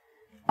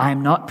 I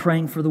am not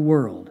praying for the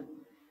world,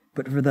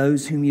 but for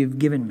those whom you have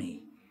given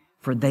me.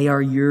 For they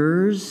are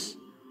yours.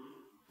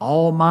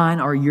 All mine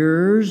are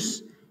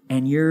yours,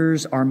 and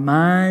yours are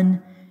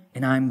mine,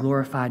 and I am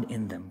glorified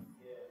in them.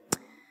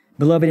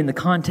 Beloved, in the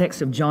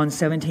context of John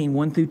 17,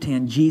 1 through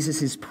 10,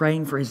 Jesus is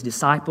praying for His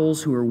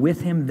disciples who were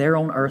with Him there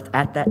on earth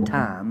at that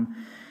time.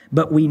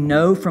 But we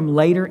know from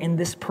later in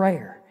this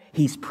prayer,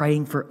 He's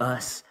praying for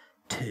us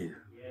too.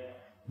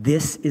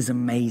 This is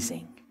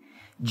amazing.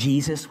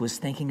 Jesus was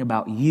thinking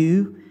about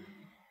you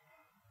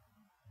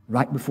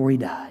right before He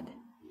died.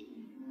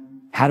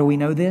 How do we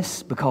know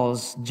this?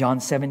 Because John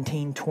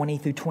 17, 20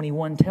 through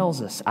 21 tells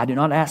us, I do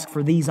not ask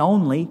for these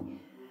only,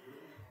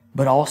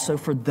 but also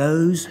for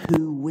those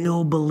who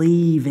will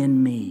believe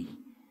in me.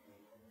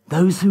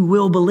 Those who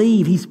will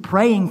believe. He's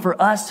praying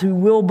for us who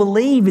will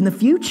believe in the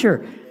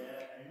future.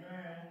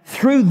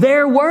 Through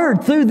their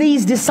word, through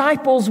these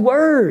disciples'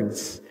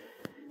 words.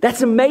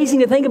 That's amazing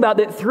to think about,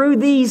 that through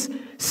these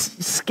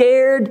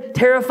scared,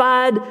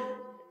 terrified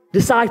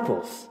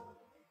disciples,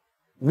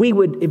 we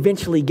would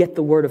eventually get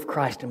the word of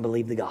Christ and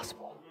believe the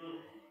gospel.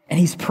 And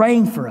He's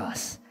praying for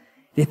us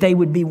that they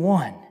would be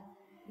one.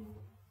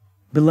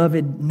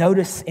 Beloved,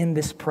 notice in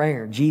this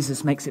prayer,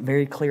 Jesus makes it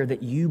very clear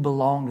that you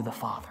belong to the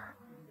Father.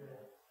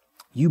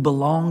 You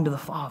belong to the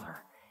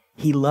Father.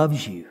 He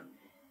loves you.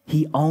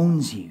 He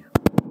owns you.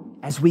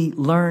 As we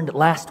learned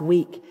last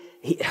week,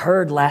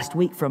 heard last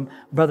week from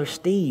Brother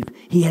Steve,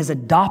 He has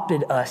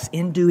adopted us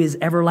into His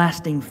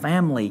everlasting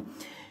family.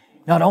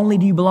 Not only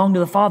do you belong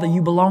to the Father,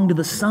 you belong to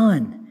the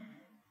Son.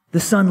 The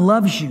Son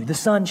loves you. The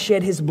Son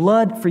shed His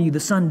blood for you. The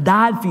Son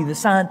died for you. The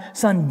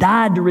Son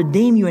died to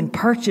redeem you and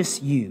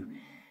purchase you.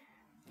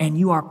 And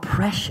you are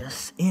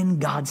precious in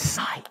God's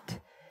sight.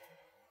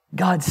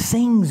 God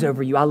sings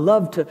over you. I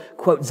love to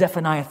quote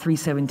Zephaniah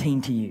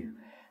 3:17 to you.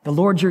 The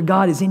Lord your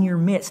God is in your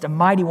midst, a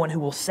mighty one who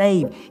will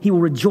save. He will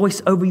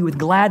rejoice over you with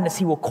gladness.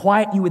 He will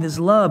quiet you with His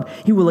love.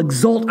 He will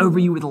exult over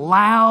you with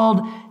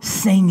loud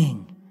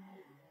singing.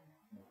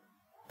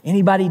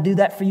 Anybody do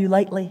that for you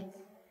lately?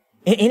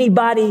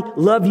 Anybody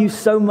love you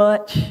so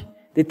much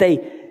that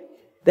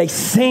they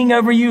sing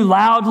over you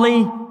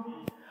loudly?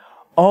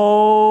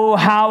 Oh,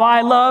 how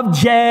I love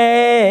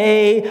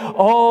Jay.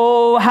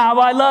 Oh, how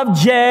I love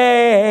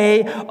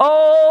Jay.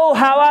 Oh,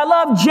 how I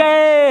love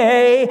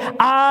Jay.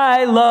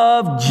 I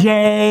love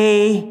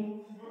Jay.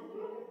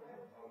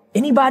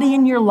 Anybody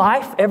in your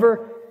life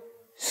ever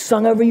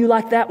sung over you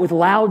like that with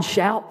loud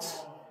shouts?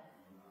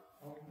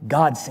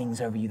 God sings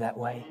over you that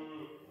way.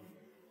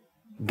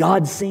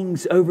 God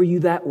sings over you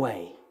that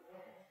way,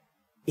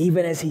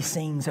 even as He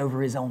sings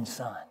over His own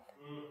Son.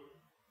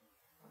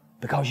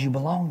 Because you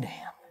belong to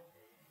Him.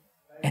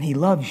 And He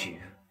loves you.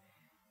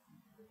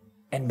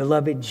 And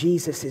beloved,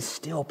 Jesus is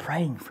still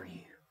praying for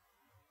you.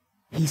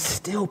 He's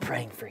still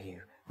praying for you.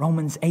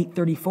 Romans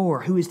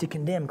 8:34, who is to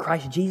condemn?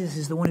 Christ Jesus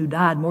is the one who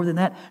died. More than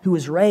that, who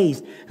was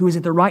raised, who is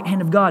at the right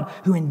hand of God,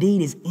 who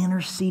indeed is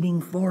interceding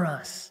for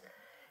us.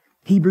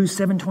 Hebrews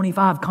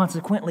 7:25,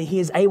 consequently, He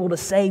is able to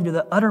save to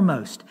the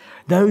uttermost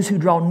those who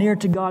draw near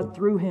to God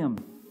through Him,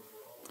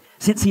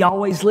 since He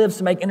always lives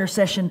to make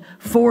intercession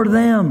for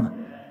them.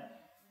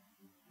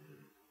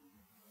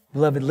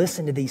 Beloved,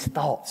 listen to these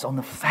thoughts on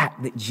the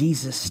fact that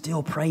Jesus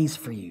still prays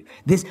for you.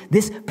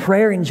 This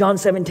prayer in John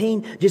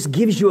 17 just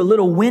gives you a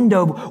little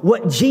window of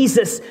what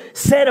Jesus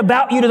said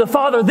about you to the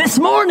Father this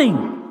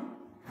morning.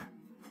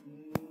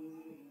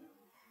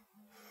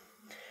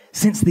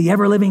 Since the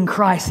ever-living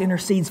Christ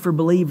intercedes for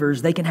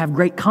believers, they can have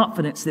great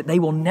confidence that they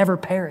will never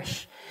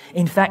perish.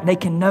 In fact, they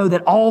can know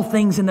that all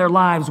things in their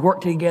lives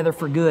work together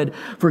for good,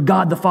 for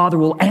God the Father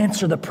will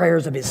answer the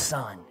prayers of His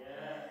Son.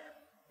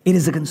 It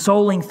is a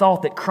consoling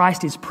thought that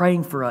Christ is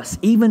praying for us,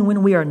 even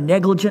when we are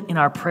negligent in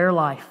our prayer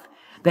life,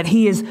 that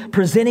He is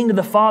presenting to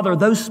the Father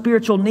those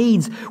spiritual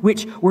needs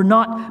which were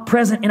not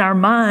present in our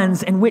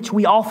minds and which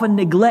we often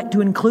neglect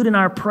to include in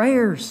our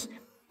prayers,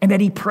 and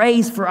that He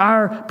prays for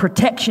our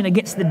protection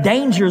against the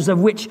dangers of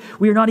which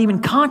we are not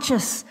even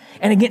conscious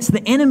and against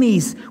the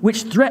enemies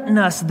which threaten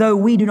us, though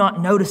we do not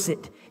notice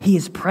it. He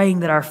is praying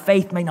that our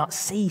faith may not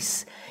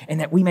cease and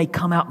that we may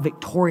come out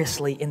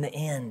victoriously in the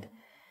end.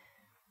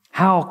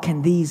 How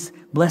can these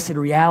blessed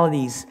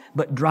realities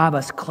but drive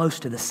us close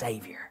to the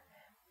Savior,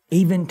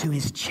 even to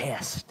His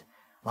chest,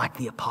 like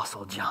the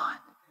Apostle John?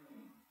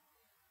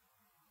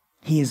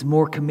 He is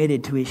more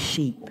committed to His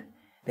sheep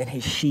than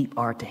His sheep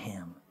are to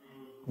Him.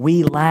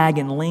 We lag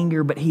and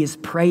linger, but He is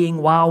praying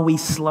while we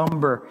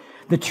slumber.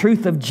 The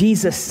truth of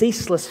Jesus'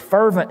 ceaseless,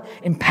 fervent,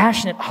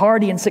 impassionate,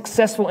 hearty, and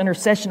successful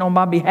intercession on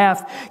my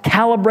behalf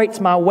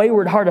calibrates my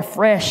wayward heart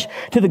afresh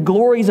to the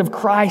glories of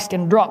Christ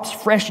and drops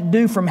fresh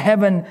dew from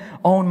heaven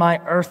on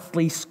my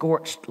earthly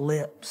scorched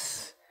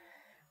lips.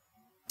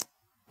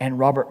 And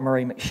Robert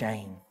Murray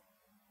McShane,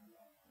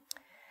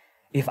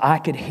 if I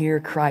could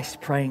hear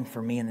Christ praying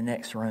for me in the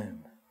next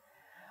room,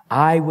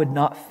 I would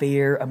not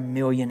fear a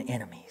million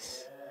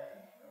enemies.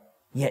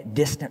 Yet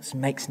distance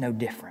makes no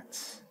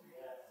difference.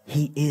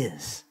 He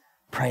is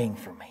praying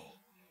for me.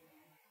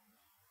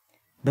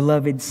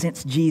 Beloved,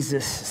 since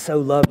Jesus so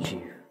loved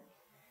you,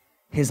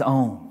 His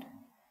own,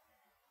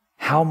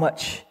 how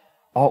much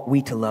ought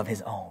we to love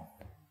His own?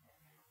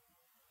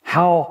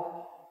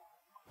 How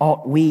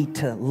ought we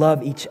to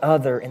love each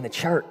other in the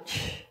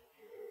church?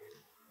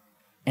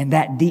 And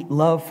that deep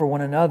love for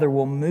one another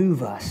will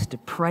move us to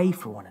pray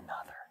for one another.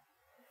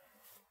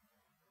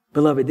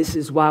 Beloved, this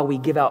is why we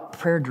give out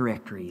prayer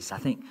directories. I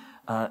think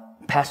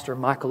Pastor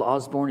Michael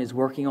Osborne is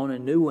working on a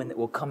new one that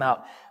will come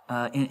out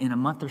in a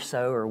month or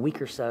so or a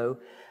week or so.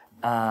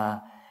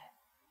 And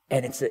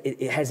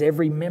it has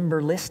every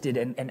member listed.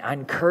 And I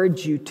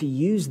encourage you to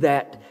use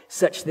that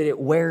such that it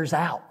wears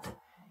out.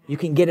 You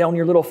can get it on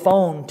your little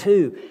phone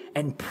too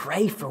and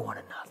pray for one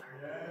another.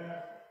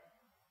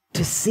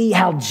 To see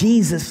how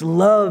Jesus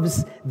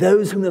loves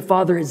those whom the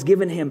Father has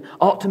given Him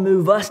ought to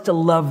move us to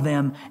love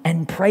them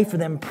and pray for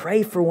them,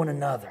 pray for one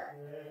another.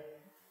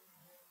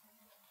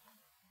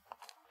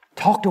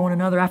 Talk to one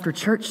another after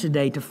church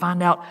today to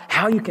find out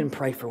how you can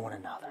pray for one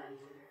another.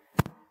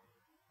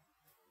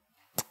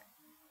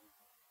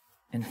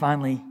 And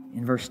finally,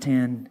 in verse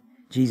 10,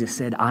 Jesus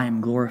said, I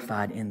am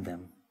glorified in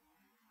them.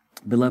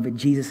 Beloved,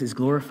 Jesus is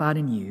glorified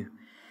in you.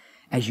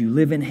 As you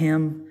live in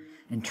Him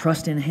and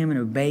trust in Him and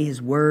obey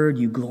His word,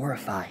 you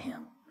glorify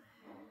Him.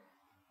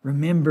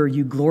 Remember,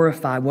 you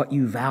glorify what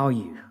you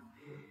value.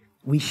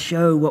 We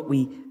show what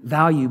we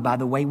value by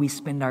the way we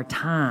spend our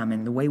time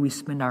and the way we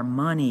spend our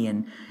money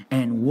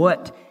and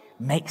what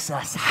makes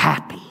us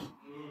happy.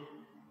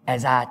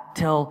 As I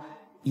tell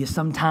you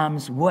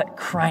sometimes, what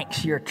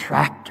cranks your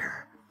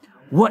tractor?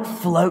 What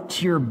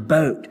floats your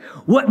boat?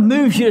 What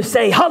moves you to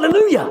say,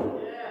 hallelujah?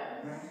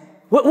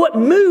 What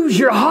moves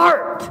your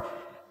heart?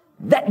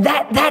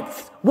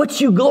 That's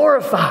what you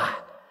glorify.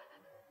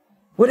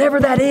 Whatever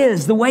that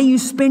is, the way you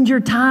spend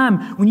your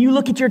time, when you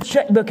look at your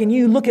checkbook and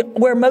you look at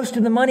where most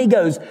of the money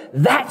goes,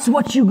 that's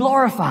what you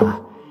glorify.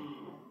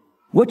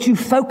 What you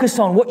focus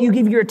on, what you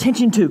give your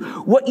attention to,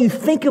 what you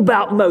think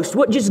about most,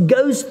 what just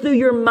goes through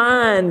your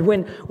mind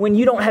when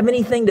you don't have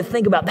anything to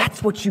think about,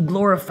 that's what you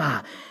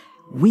glorify.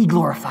 We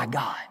glorify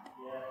God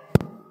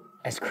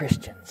as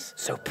Christians.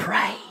 So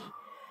pray.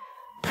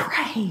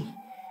 Pray.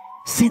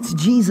 Since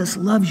Jesus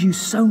loves you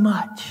so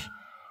much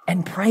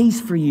and prays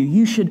for you,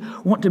 you should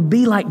want to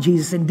be like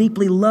Jesus and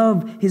deeply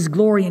love His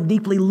glory and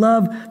deeply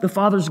love the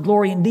Father's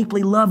glory and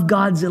deeply love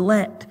God's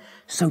elect.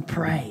 So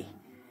pray.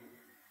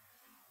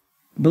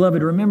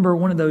 Beloved, remember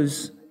one of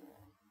those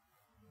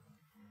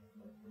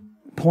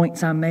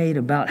points I made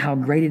about how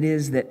great it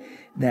is that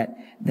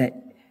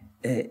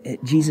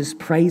Jesus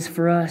prays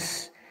for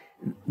us?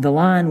 The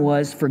line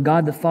was, for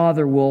God the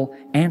Father will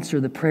answer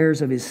the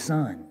prayers of His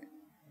Son.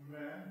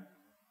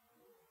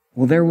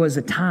 Well, there was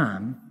a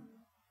time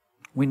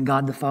when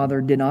God the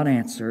Father did not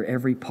answer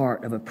every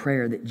part of a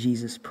prayer that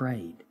Jesus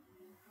prayed.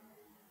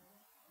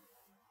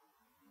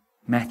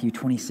 Matthew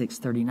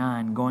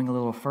 26:39, going a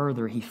little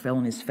further, He fell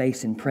on His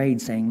face and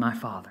prayed, saying, My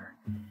Father,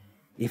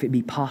 if it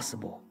be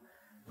possible,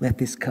 let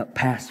this cup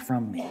pass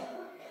from me.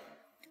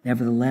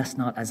 Nevertheless,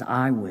 not as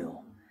I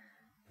will,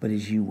 but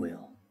as You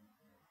will.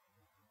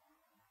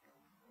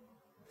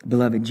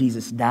 Beloved,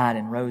 Jesus died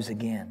and rose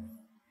again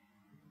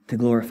to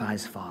glorify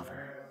His Father.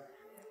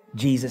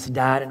 Jesus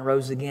died and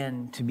rose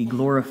again to be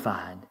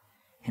glorified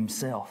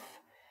Himself.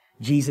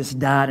 Jesus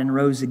died and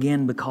rose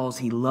again because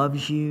He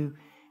loves you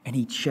and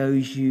He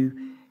chose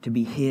you to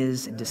be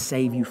His and to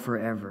save you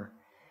forever.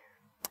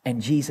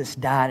 And Jesus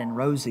died and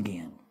rose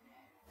again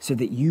so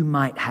that you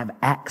might have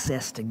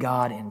access to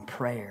God in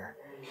prayer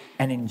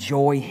and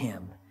enjoy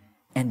Him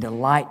and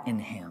delight in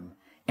Him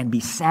and be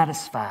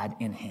satisfied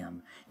in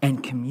Him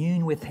and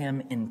commune with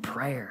Him in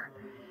prayer.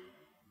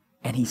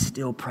 And He's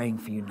still praying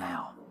for you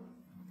now.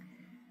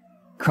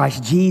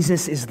 Christ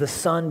Jesus is the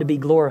Son to be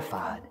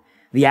glorified.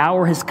 The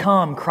hour has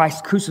come,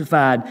 Christ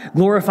crucified,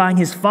 glorifying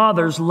His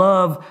Father's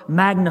love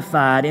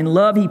magnified. In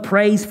love He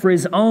prays for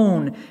His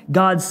own,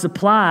 God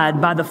supplied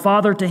by the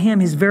Father to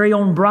Him, His very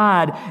own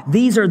bride.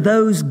 These are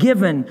those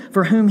given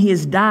for whom He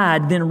has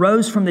died, then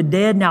rose from the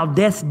dead, now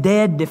death's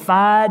dead,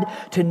 defied.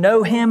 To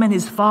know Him and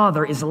His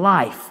Father is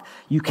life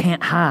you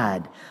can't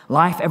hide.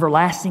 Life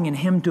everlasting in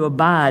Him to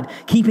abide,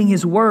 keeping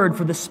His word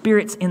for the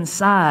spirits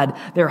inside,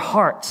 their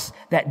hearts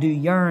that do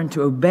yearn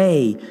to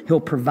obey, He'll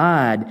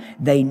provide.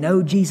 They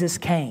know Jesus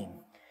came,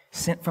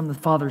 sent from the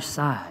Father's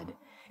side,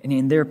 and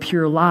in their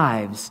pure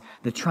lives,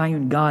 the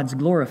Triune God's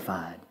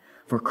glorified,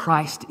 for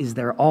Christ is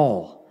their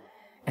all,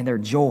 and their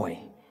joy,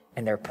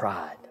 and their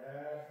pride.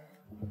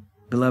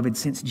 Beloved,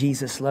 since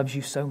Jesus loves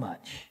you so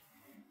much,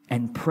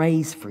 and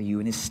prays for you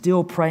and is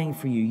still praying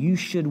for you, you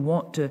should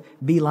want to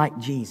be like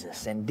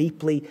Jesus and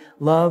deeply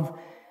love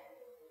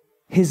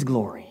His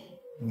glory,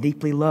 and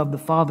deeply love the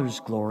Father's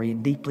glory,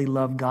 and deeply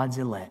love God's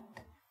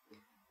elect.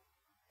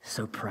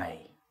 So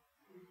pray.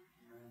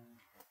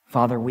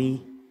 Father,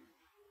 we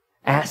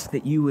ask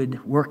that You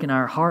would work in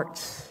our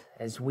hearts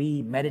as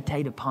we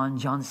meditate upon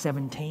John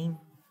 17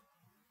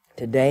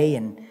 today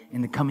and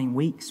in the coming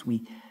weeks.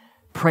 We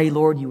pray,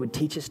 Lord, You would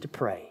teach us to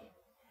pray,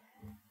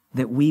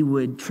 that we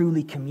would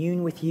truly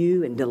commune with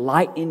You and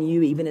delight in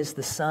You, even as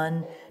the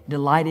Son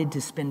delighted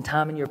to spend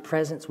time in Your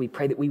presence. We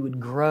pray that we would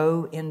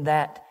grow in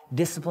that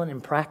discipline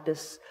and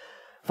practice.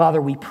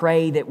 Father, we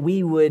pray that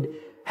we would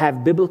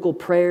have biblical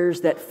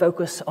prayers that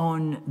focus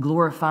on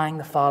glorifying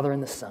the Father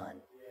and the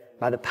Son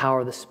by the power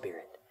of the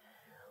Spirit.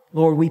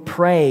 Lord, we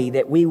pray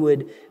that we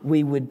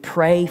would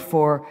pray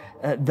for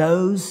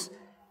those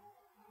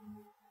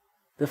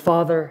the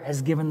Father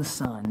has given the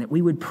Son, that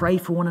we would pray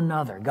for one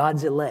another,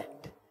 God's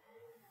elect,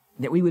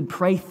 that we would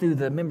pray through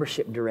the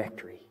membership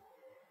directory,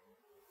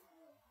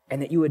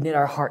 and that You would knit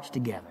our hearts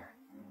together.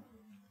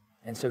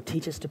 And so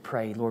teach us to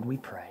pray, Lord, we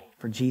pray.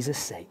 For Jesus'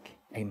 sake,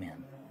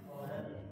 amen.